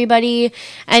nice to everybody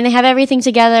and they have everything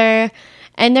together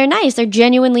and they're nice. They're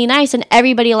genuinely nice and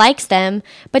everybody likes them.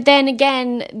 But then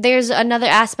again, there's another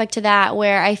aspect to that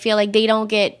where I feel like they don't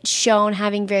get shown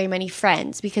having very many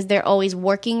friends because they're always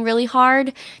working really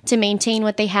hard to maintain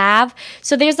what they have.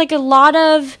 So there's like a lot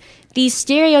of these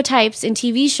stereotypes in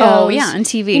TV shows. Oh, yeah, on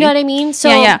TV. You know what I mean? So,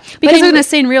 yeah. Because I'm going to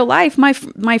say in real life, my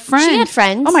friend... She had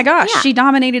friends. Oh, my gosh. Yeah. She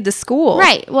dominated the school.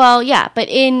 Right. Well, yeah. But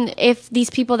if these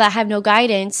people that have no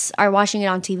guidance are watching it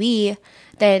on TV,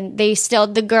 then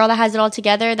the girl that has it all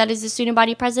together, that is the student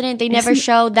body president, they never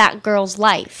show that girl's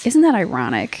life. Isn't that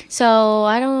ironic? So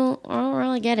I don't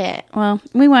really get it. Well,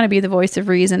 we want to be the voice of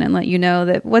reason and let you know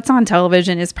that what's on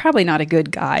television is probably not a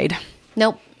good guide.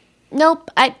 Nope.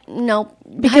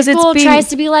 Because high school tries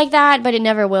to be like that, but it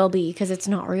never will be because it's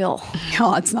not real.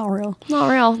 No, it's not real. Not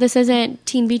real. This isn't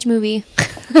Teen Beach Movie.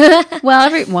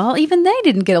 Well, even they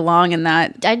didn't get along in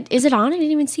that. Is it on? I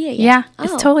didn't even see it yet. Yeah,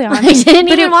 it's totally on. I didn't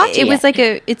even watch it. It was like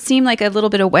it seemed like a little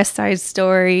bit of West Side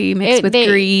Story mixed with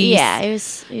Grease. Yeah, it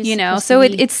was you know, so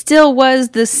it still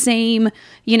was the same,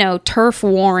 turf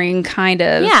warring kind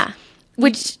of. Yeah.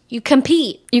 Which you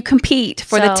compete. You compete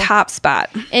for the top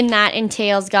spot. And that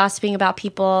entails gossiping about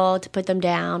people to put them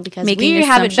down because Making we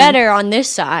have it better on this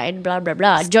side, blah, blah,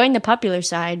 blah. Join the popular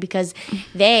side because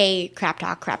they crap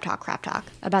talk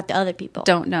about the other people.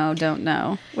 Don't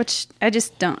know. Which I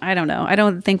don't know. I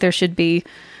don't think there should be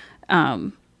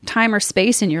time or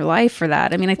space in your life for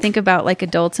that. I mean, I think about like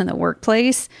adults in the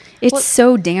workplace. It's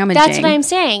so damaging. That's what I'm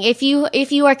saying. If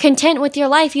you are content with your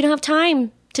life, you don't have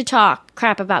time to talk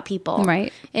crap about people.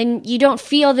 Right. And you don't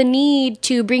feel the need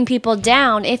to bring people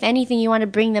down. If anything, you want to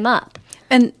bring them up.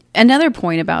 And another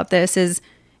point about this is,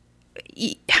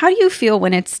 how do you feel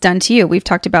when it's done to you? We've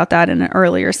talked about that in an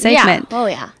earlier segment. Yeah. Oh,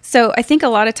 yeah. So I think a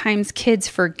lot of times kids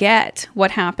forget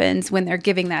what happens when they're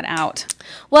giving that out.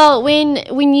 Well, when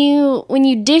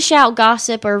you dish out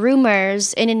gossip or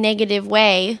rumors in a negative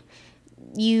way,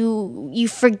 you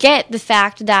forget the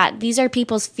fact that these are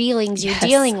people's feelings you're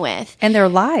dealing with. And their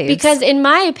lives. Because in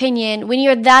my opinion, when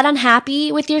you're that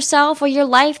unhappy with yourself or your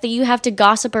life that you have to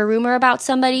gossip or rumor about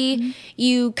somebody,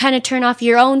 you kind of turn off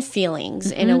your own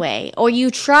feelings in a way. Or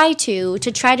you try to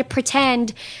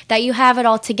pretend that you have it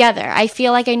all together. I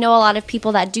feel like I know a lot of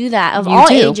people that do that of all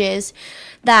ages.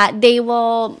 that they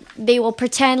will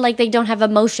pretend like they don't have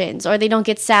emotions, or they don't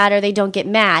get sad, or they don't get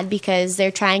mad, because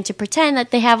they're trying to pretend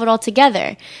that they have it all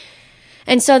together.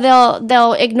 And so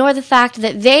they'll ignore the fact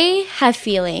that they have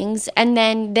feelings, and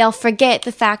then they'll forget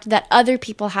the fact that other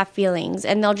people have feelings,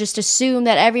 and they'll just assume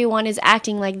that everyone is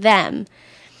acting like them.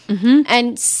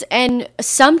 And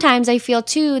sometimes I feel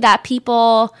too that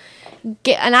people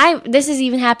this has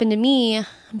even happened to me.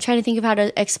 I'm trying to think of how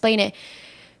to explain it.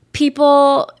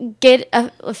 People get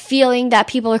a feeling that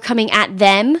people are coming at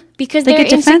them because they're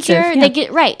insecure. They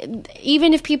get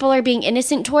even if people are being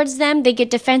innocent towards them, they get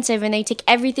defensive and they take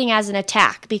everything as an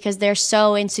attack because they're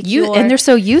so insecure. And they're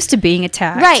so used to being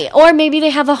attacked. Right. Or maybe they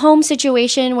have a home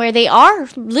situation where they are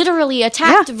literally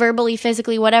attacked verbally,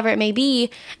 physically, whatever it may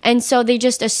be. And so they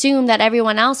just assume that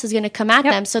everyone else is going to come at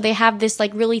them. So they have this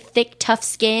like really thick, tough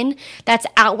skin that's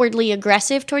outwardly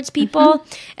aggressive towards people.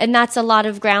 And that's a lot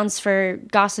of grounds for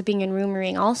gossiping and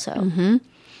rumoring also.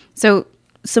 So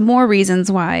some more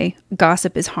reasons why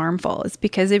gossip is harmful is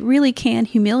because it really can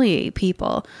humiliate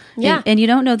people. And you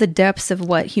don't know the depths of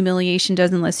what humiliation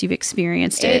does unless you've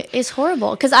experienced it. It is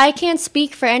horrible because I can't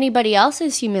speak for anybody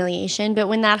else's humiliation, but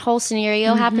when that whole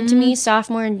scenario happened to me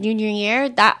sophomore and junior year,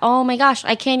 that, oh my gosh,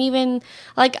 I can't even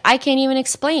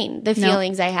explain the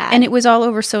feelings I had. And it was all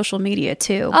over social media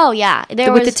too. Oh yeah.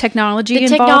 With the technology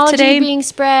involved today. Being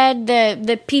spread,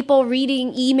 the people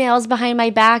reading emails behind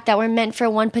my back that were meant for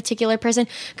one particular person.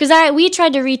 Because we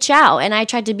tried to reach out, and I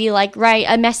tried to be like, write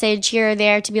a message here or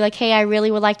there to be like, hey, I really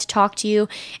would like to talk to you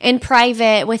in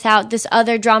private without this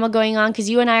other drama going on, because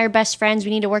you and I are best friends.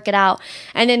 We need to work it out.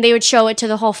 And then they would show it to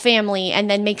the whole family and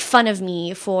then make fun of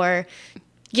me for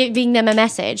giving them a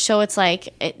message. So it's like,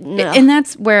 no. And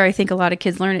that's where I think a lot of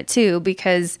kids learn it too,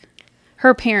 because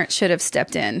her parents should have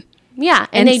stepped in. Yeah,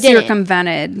 and they didn't.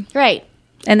 Circumvented. Right.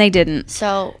 And they didn't.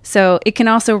 So it can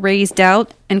also raise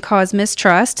doubt and cause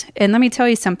mistrust. And let me tell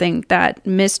you something, that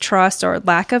mistrust or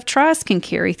lack of trust can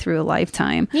carry through a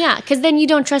lifetime. Yeah, because then you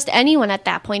don't trust anyone at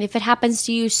that point. If it happens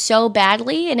to you so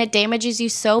badly and it damages you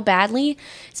so badly,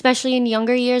 especially in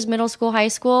younger years, middle school, high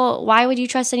school, why would you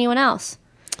trust anyone else?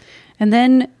 And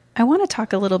then I want to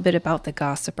talk a little bit about the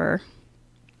gossiper,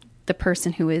 the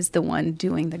person who is the one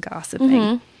doing the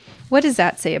gossiping. What does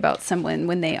that say about someone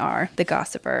when they are the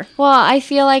gossiper? Well, I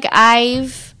feel like I'm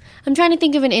trying to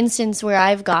think of an instance where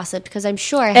I've gossiped, because I'm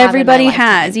sure I have. Everybody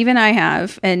has, even I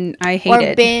have, and I hate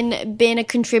it. Or been a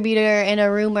contributor in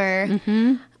a rumor.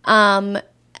 And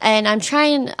I'm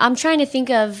trying to think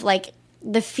of like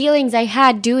the feelings I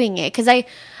had doing it, because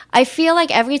I feel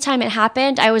like every time it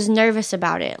happened, I was nervous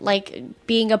about it, like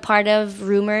being a part of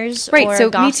rumors or so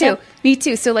gossip. Me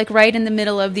too. So like right in the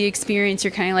middle of the experience,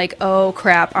 you're kind of like, oh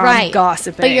crap, I'm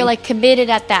gossiping. But you're like committed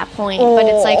at that point. But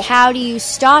it's like, how do you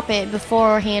stop it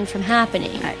beforehand from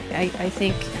happening? I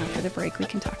think after the break we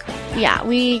can talk about that. Yeah,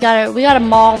 we gotta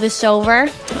mull this over.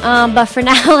 But for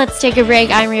now, let's take a break.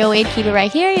 I'm Rio Wade. Keep it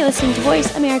right here. You're listening to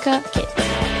Voice America Kids.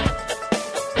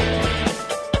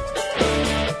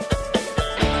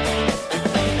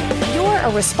 A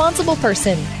responsible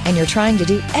person, and you're trying to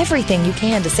do everything you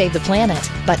can to save the planet.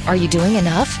 But are you doing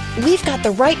enough? We've got the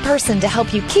right person to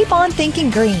help you keep on thinking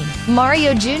green.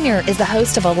 Mario Jr. is the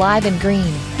host of Alive and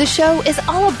Green. The show is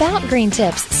all about green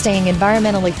tips, staying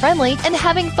environmentally friendly, and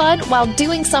having fun while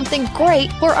doing something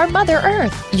great for our Mother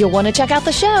Earth. You'll want to check out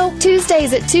the show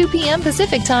Tuesdays at 2 p.m.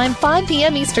 Pacific Time, 5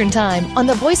 p.m. Eastern Time on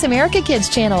the Voice America Kids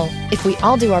channel. If we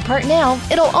all do our part now,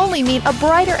 it'll only mean a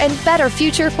brighter and better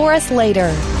future for us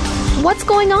later. What's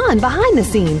going on behind the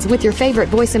scenes with your favorite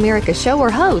Voice America show or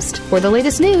host? For the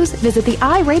latest news, visit the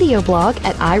iRadio blog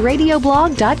at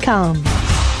iradioblog.com.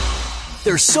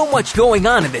 There's so much going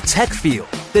on in the tech field.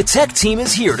 The tech team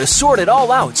is here to sort it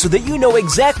all out so that you know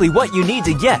exactly what you need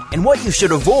to get and what you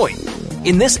should avoid.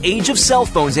 In this age of cell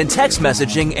phones and text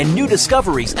messaging and new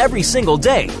discoveries every single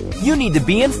day, you need to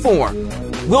be informed.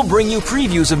 We'll bring you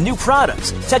previews of new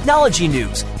products, technology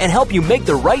news, and help you make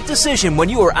the right decision when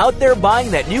you are out there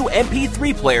buying that new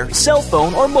MP3 player, cell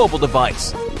phone, or mobile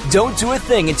device. Don't do a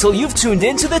thing until you've tuned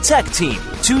into the Tech Team,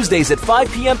 Tuesdays at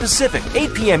 5 p.m. Pacific,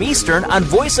 8 p.m. Eastern on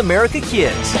Voice America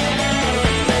Kids.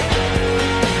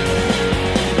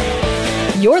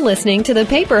 You're listening to the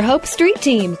Paper Hope Street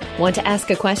Team. Want to ask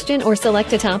a question or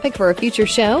select a topic for a future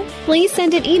show? Please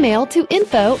send an email to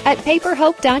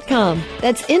info@paperhope.com.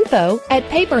 That's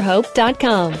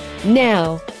info@paperhope.com.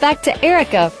 Now, back to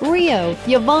Erica, Rio,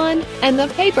 Yvonne, and the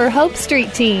Paper Hope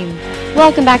Street Team.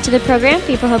 Welcome back to the program,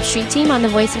 Paper Hope Street Team on the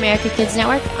Voice America Kids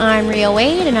Network. I'm Rio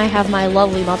Wade, and I have my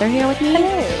lovely mother here with me.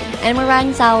 Hello. And we're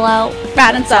riding solo.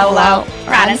 Riding solo.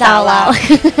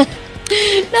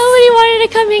 Nobody wanted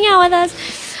to come hang out with us.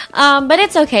 But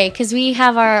it's okay because we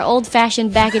have our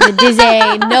old-fashioned back in the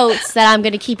Disney notes that I'm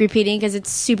going to keep repeating because it's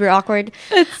super awkward.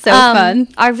 It's so fun.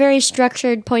 Our very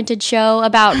structured, pointed show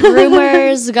about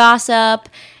rumors, gossip,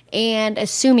 and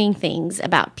assuming things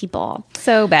about people.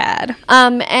 So bad.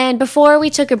 And before we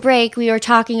took a break, we were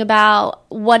talking about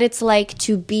what it's like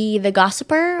to be the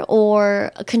gossiper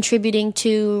or contributing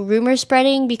to rumor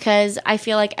spreading, because I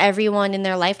feel like everyone in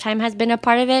their lifetime has been a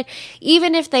part of it,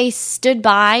 even if they stood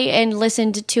by and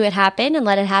listened to it happen and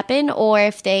let it happen, or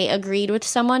if they agreed with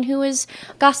someone who was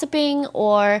gossiping,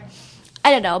 or I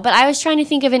don't know, but I was trying to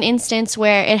think of an instance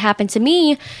where it happened to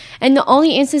me, and the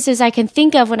only instances I can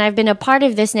think of when I've been a part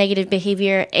of this negative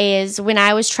behavior is when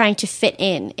I was trying to fit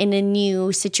in a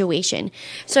new situation.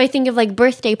 So I think of like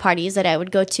birthday parties that I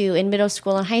would go to in middle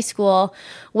school and high school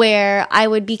where I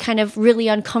would be kind of really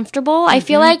uncomfortable. I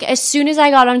feel like as soon as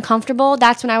I got uncomfortable,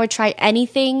 that's when I would try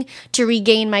anything to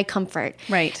regain my comfort.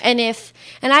 Right. And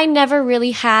I never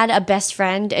really had a best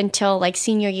friend until like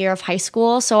senior year of high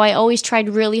school. So I always tried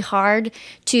really hard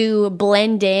to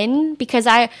blend in because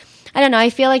I don't know, I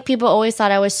feel like people always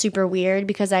thought I was super weird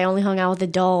because I only hung out with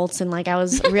adults and like I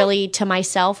was really to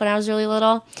myself when I was really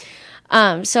little.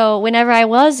 So whenever I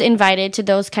was invited to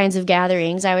those kinds of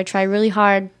gatherings, I would try really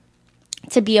hard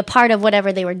to be a part of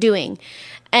whatever they were doing.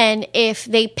 And if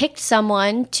they picked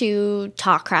someone to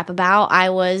talk crap about,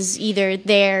 I was either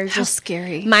there just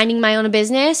scary. Minding my own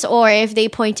business, or if they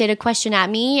pointed a question at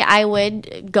me, I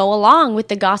would go along with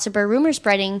the gossip or rumor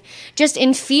spreading, just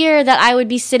in fear that I would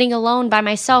be sitting alone by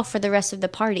myself for the rest of the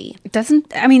party.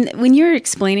 When you're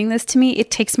explaining this to me,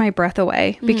 it takes my breath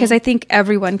away because I think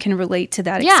everyone can relate to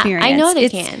that experience. Yeah, I know they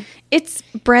can. It's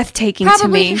breathtaking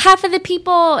Probably to me. half of the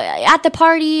people at the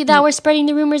party that were spreading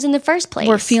the rumors in the first place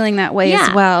were feeling that way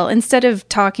as well. Instead of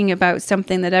talking about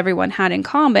something that everyone had in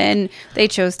common, they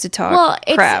chose to talk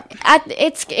crap.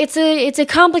 It's a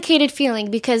complicated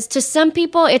feeling because to some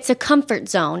people it's a comfort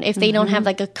zone if they don't have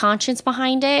like a conscience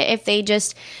behind it. If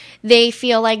they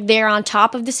feel like they're on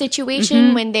top of the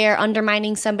situation when they're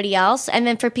undermining somebody else. And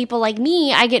then for people like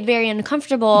me, I get very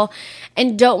uncomfortable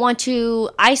and don't want to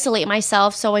isolate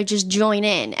myself, so I just join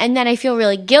in. And then I feel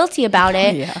really guilty about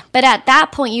it. Yeah. But at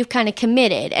that point, you've kind of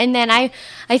committed. And then I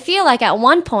feel like at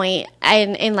one point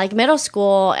in like middle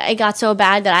school, it got so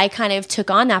bad that I kind of took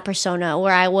on that persona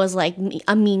where I was like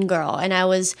a mean girl. And I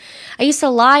used to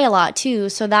lie a lot too.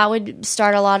 So that would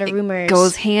start a lot of rumors. It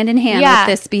goes hand in hand with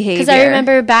this behavior. Because I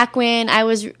remember back when I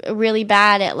was really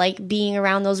bad at like being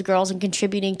around those girls and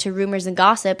contributing to rumors and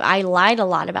gossip, I lied a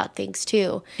lot about things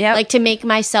too. Yep. Like to make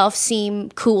myself seem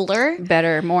cooler.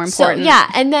 Better, more important. So, yeah.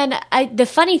 And then the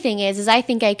funny thing is I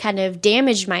think I kind of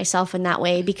damaged myself in that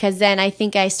way because then I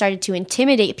think I started to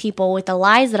intimidate people with the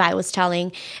lies that I was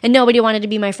telling, and nobody wanted to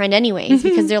be my friend anyways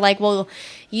because they're like, well,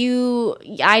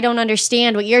 I don't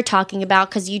understand what you're talking about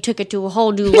because you took it to a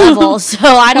whole new level, so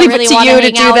I don't really want to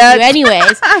hang out with you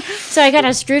anyways. So I kind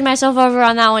of screwed myself over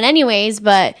on that one anyways,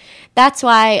 but that's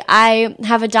why I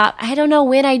have I don't know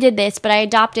when I did this, but I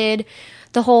adopted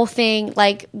the whole thing,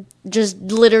 like, just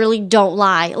literally don't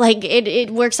lie. Like,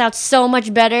 it works out so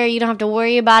much better. You don't have to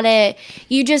worry about it.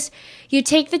 You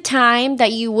take the time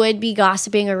that you would be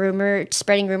gossiping or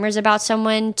spreading rumors about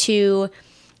someone to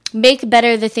make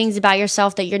better the things about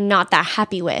yourself that you're not that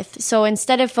happy with. So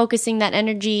instead of focusing that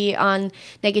energy on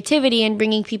negativity and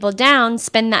bringing people down,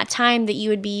 spend that time that you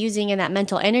would be using and that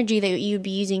mental energy that you would be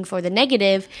using for the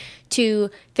negative to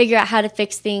figure out how to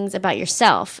fix things about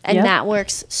yourself. And that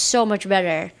works so much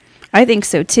better. I think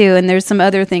so too. And there's some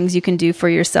other things you can do for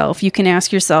yourself. You can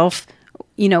ask yourself,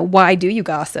 why do you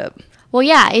gossip? Well,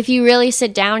 yeah, if you really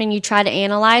sit down and you try to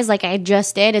analyze like I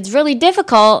just did, it's really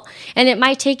difficult and it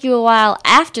might take you a while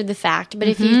after the fact. But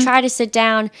if you try to sit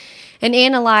down and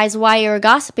analyze why you were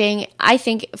gossiping, I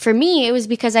think for me, it was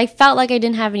because I felt like I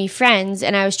didn't have any friends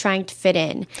and I was trying to fit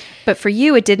in. But for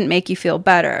you, it didn't make you feel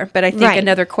better. But I think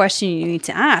another question you need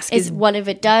to ask is what if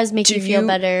it does make you feel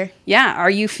better? Yeah, are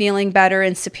you feeling better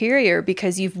and superior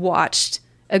because you've watched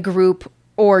a group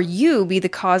or you be the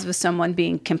cause of someone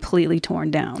being completely torn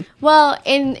down? Well,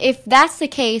 and if that's the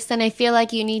case, then I feel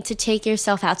like you need to take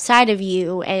yourself outside of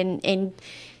you and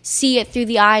see it through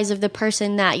the eyes of the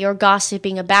person that you're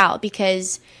gossiping about,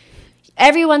 because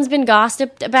everyone's been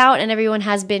gossiped about and everyone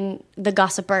has been the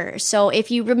gossiper. So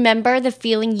if you remember the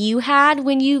feeling you had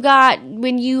when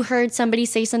you heard somebody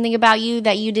say something about you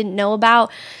that you didn't know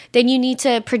about, then you need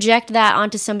to project that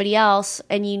onto somebody else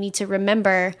and you need to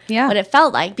remember what it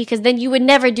felt like, because then you would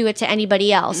never do it to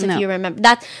anybody else if you remember.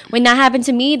 That when that happened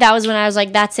to me, that was when I was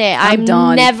like, that's it. I'm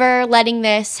done. Never letting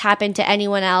this happen to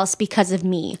anyone else because of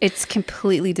me. It's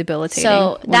completely debilitating.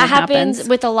 So that happens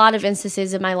with a lot of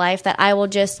instances in my life that I will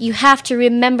you have have to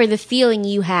remember the feeling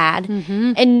you had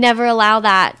and never allow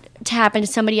that to happen to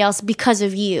somebody else because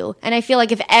of you. And I feel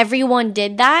like if everyone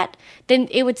did that, then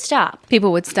it would stop.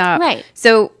 People would stop. Right.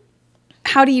 So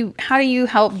how do you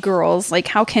help girls? Like,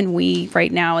 how can we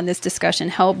right now in this discussion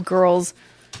help girls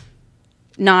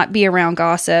not be around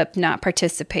gossip, not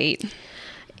participate?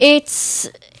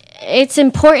 It's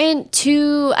important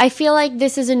to, I feel like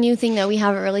this is a new thing that we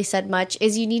haven't really said much,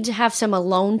 is you need to have some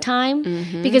alone time,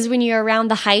 because when you're around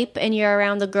the hype and you're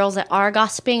around the girls that are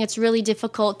gossiping, it's really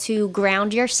difficult to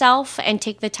ground yourself and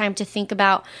take the time to think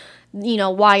about, you know,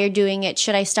 why you're doing it.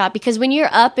 Should I stop? Because when you're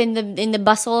up in the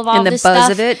bustle of all this buzz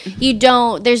stuff, of it, you're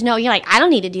like, I don't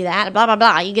need to do that, blah blah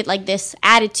blah. You get like this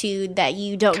attitude that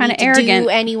you don't need to arrogant. do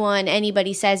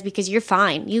anybody says, because you're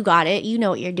fine, you got it, you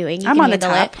know what you're doing, I'm on the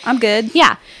top, I'm good.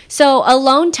 Yeah. So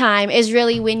alone time is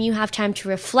really when you have time to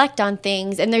reflect on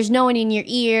things, and there's no one in your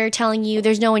ear telling you,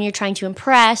 there's no one you're trying to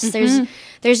impress,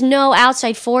 there's no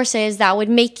outside forces that would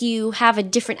make you have a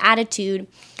different attitude.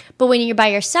 But when you're by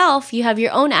yourself, you have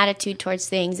your own attitude towards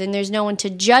things, and there's no one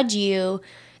to judge you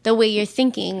the way you're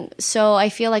thinking. So I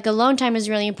feel like alone time is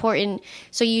really important.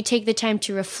 So you take the time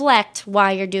to reflect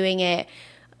why you're doing it,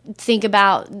 think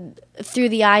about through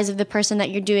the eyes of the person that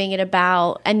you're doing it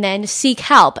about, and then seek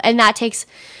help. And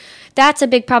that's a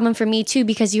big problem for me too,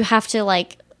 because you have to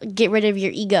like get rid of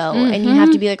your ego, and you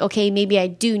have to be like, okay, maybe I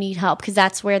do need help, because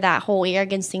that's where that whole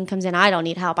arrogance thing comes in. I don't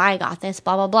need help, I got this,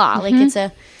 blah blah blah. Like it's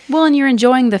a and you're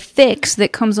enjoying the fix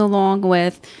that comes along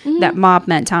with that mob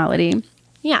mentality.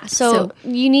 Yeah, so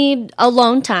you need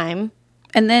alone time.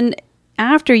 And then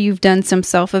after you've done some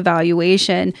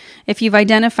self-evaluation, if you've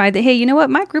identified that, hey, you know what,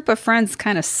 my group of friends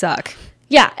kind of suck.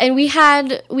 Yeah, and we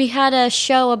had a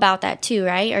show about that too,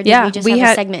 right? Or did we just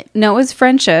have a segment? No, it was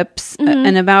friendships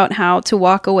and about how to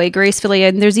walk away gracefully.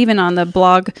 And there's even on the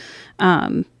blog,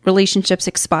 relationships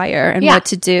expire and what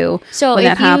to do when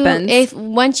that happens. If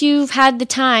once you've had the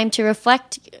time to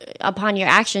reflect upon your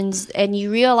actions and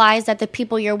you realize that the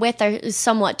people you're with are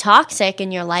somewhat toxic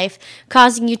in your life,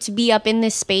 causing you to be up in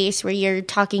this space where you're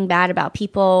talking bad about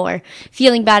people or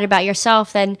feeling bad about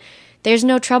yourself, then there's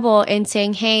no trouble in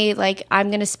saying, hey, like, I'm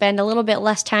going to spend a little bit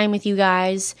less time with you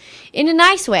guys in a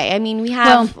nice way. I mean, we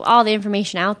have all the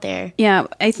information out there. Yeah,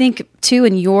 I think, too,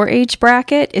 in your age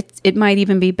bracket, it might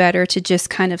even be better to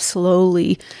just kind of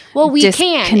slowly we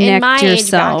can in my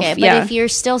yourself. Age bracket. But if you're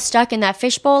still stuck in that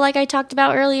fishbowl like I talked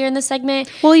about earlier in the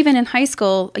segment. Well, even in high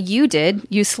school, you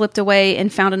slipped away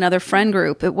and found another friend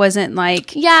group. It wasn't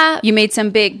like you made some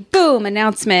big, boom,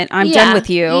 announcement, I'm done with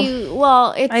you.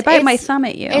 I bite my thumb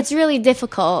at you. It's really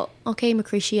difficult. Okay,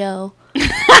 Mercutio.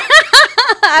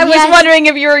 I was wondering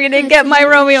if you were going to get my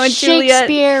Romeo and Juliet.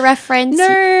 Shakespeare reference.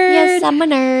 Nerd. Yes, I'm a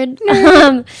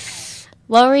nerd.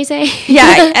 What were you saying?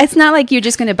 Yeah, it's not like you're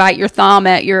just going to bite your thumb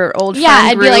at your old friend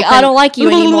I'd be like, I don't like you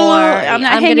anymore. I'm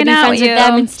not going to be friends with with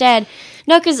them instead.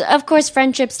 No, because of course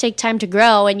friendships take time to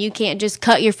grow, and you can't just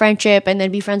cut your friendship and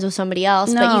then be friends with somebody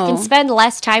else. No. But you can spend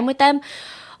less time with them.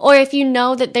 Or if you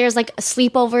know that there's like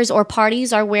sleepovers or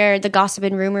parties are where the gossip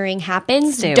and rumoring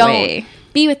happens, don't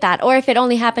be with that. Or if it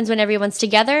only happens when everyone's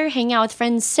together, hang out with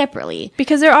friends separately.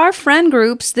 Because there are friend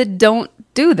groups that don't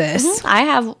do this. I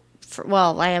have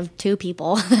two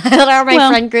people that are my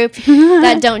friend group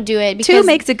that don't do it. Two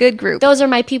makes a good group. Those are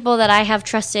my people that I have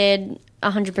trusted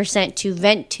 100% to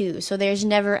vent to. So there's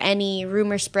never any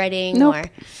rumor spreading or...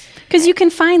 Because you can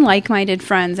find like-minded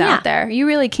friends out there. You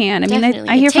really can. I mean,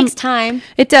 I hear it takes time.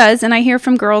 It does, and I hear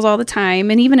from girls all the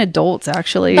time, and even adults,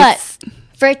 actually. But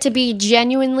for it to be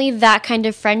genuinely that kind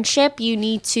of friendship, you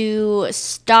need to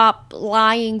stop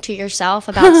lying to yourself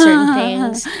about certain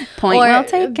things. Point well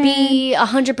taken. Be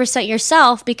 100%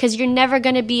 yourself, because you're never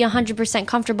going to be 100%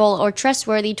 comfortable or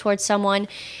trustworthy towards someone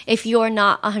if you're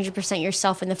not 100%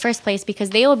 yourself in the first place,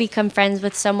 because they will become friends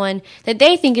with someone that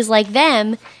they think is like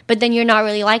them, but then you're not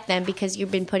really like them because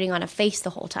you've been putting on a face the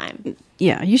whole time.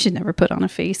 Yeah, you should never put on a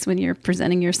face when you're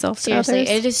presenting yourself to others.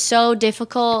 Seriously, it is so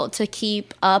difficult to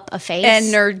keep up a face.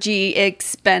 Energy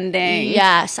expending.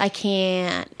 Yes, I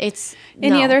can't.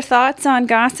 Any other thoughts on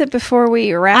gossip before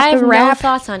we wrap? I have no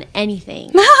thoughts on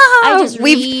anything. I just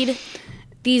read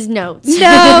these notes.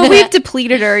 No, we've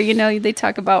depleted her. You know, they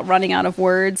talk about running out of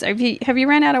words. Have you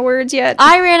ran out of words yet?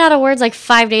 I ran out of words like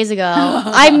 5 days ago.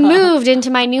 I moved into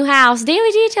my new house.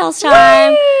 Daily details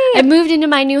time. Whee! I moved into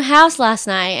my new house last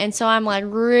night, and so I'm like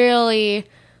really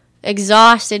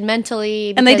exhausted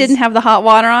mentally. And they didn't have the hot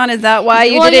water on? Is that why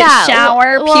you didn't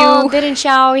shower? Didn't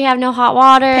shower. We have no hot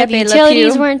water. The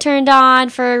utilities weren't turned on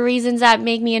for reasons that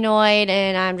make me annoyed,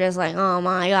 and I'm just like, oh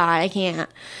my God, I can't.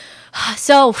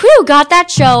 So, got that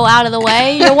show out of the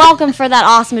way. You're welcome for that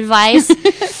awesome advice.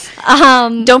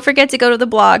 Don't forget to go to the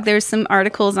blog. There's some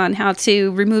articles on how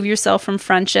to remove yourself from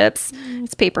friendships.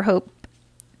 It's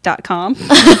paperhope.com.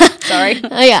 Sorry.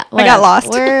 Yeah, I got lost.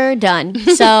 We're done.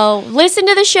 So listen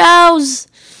to the shows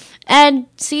and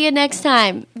see you next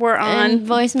time. We're on And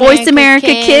Voice America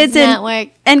Kids Network,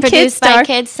 and produced by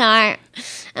Kidstar. Kidstar.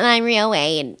 And I'm Rio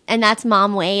Wade, and that's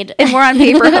Mom Wade. And we're on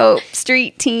Paper Hope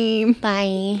Street Team.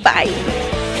 Bye. Bye.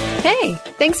 Hey,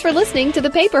 thanks for listening to the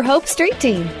Paper Hope Street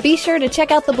Team. Be sure to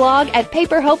check out the blog at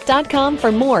paperhope.com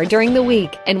for more during the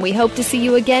week. And we hope to see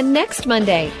you again next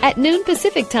Monday at noon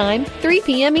Pacific Time, 3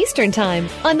 p.m. Eastern Time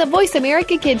on the Voice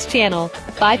America Kids channel.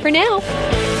 Bye for now.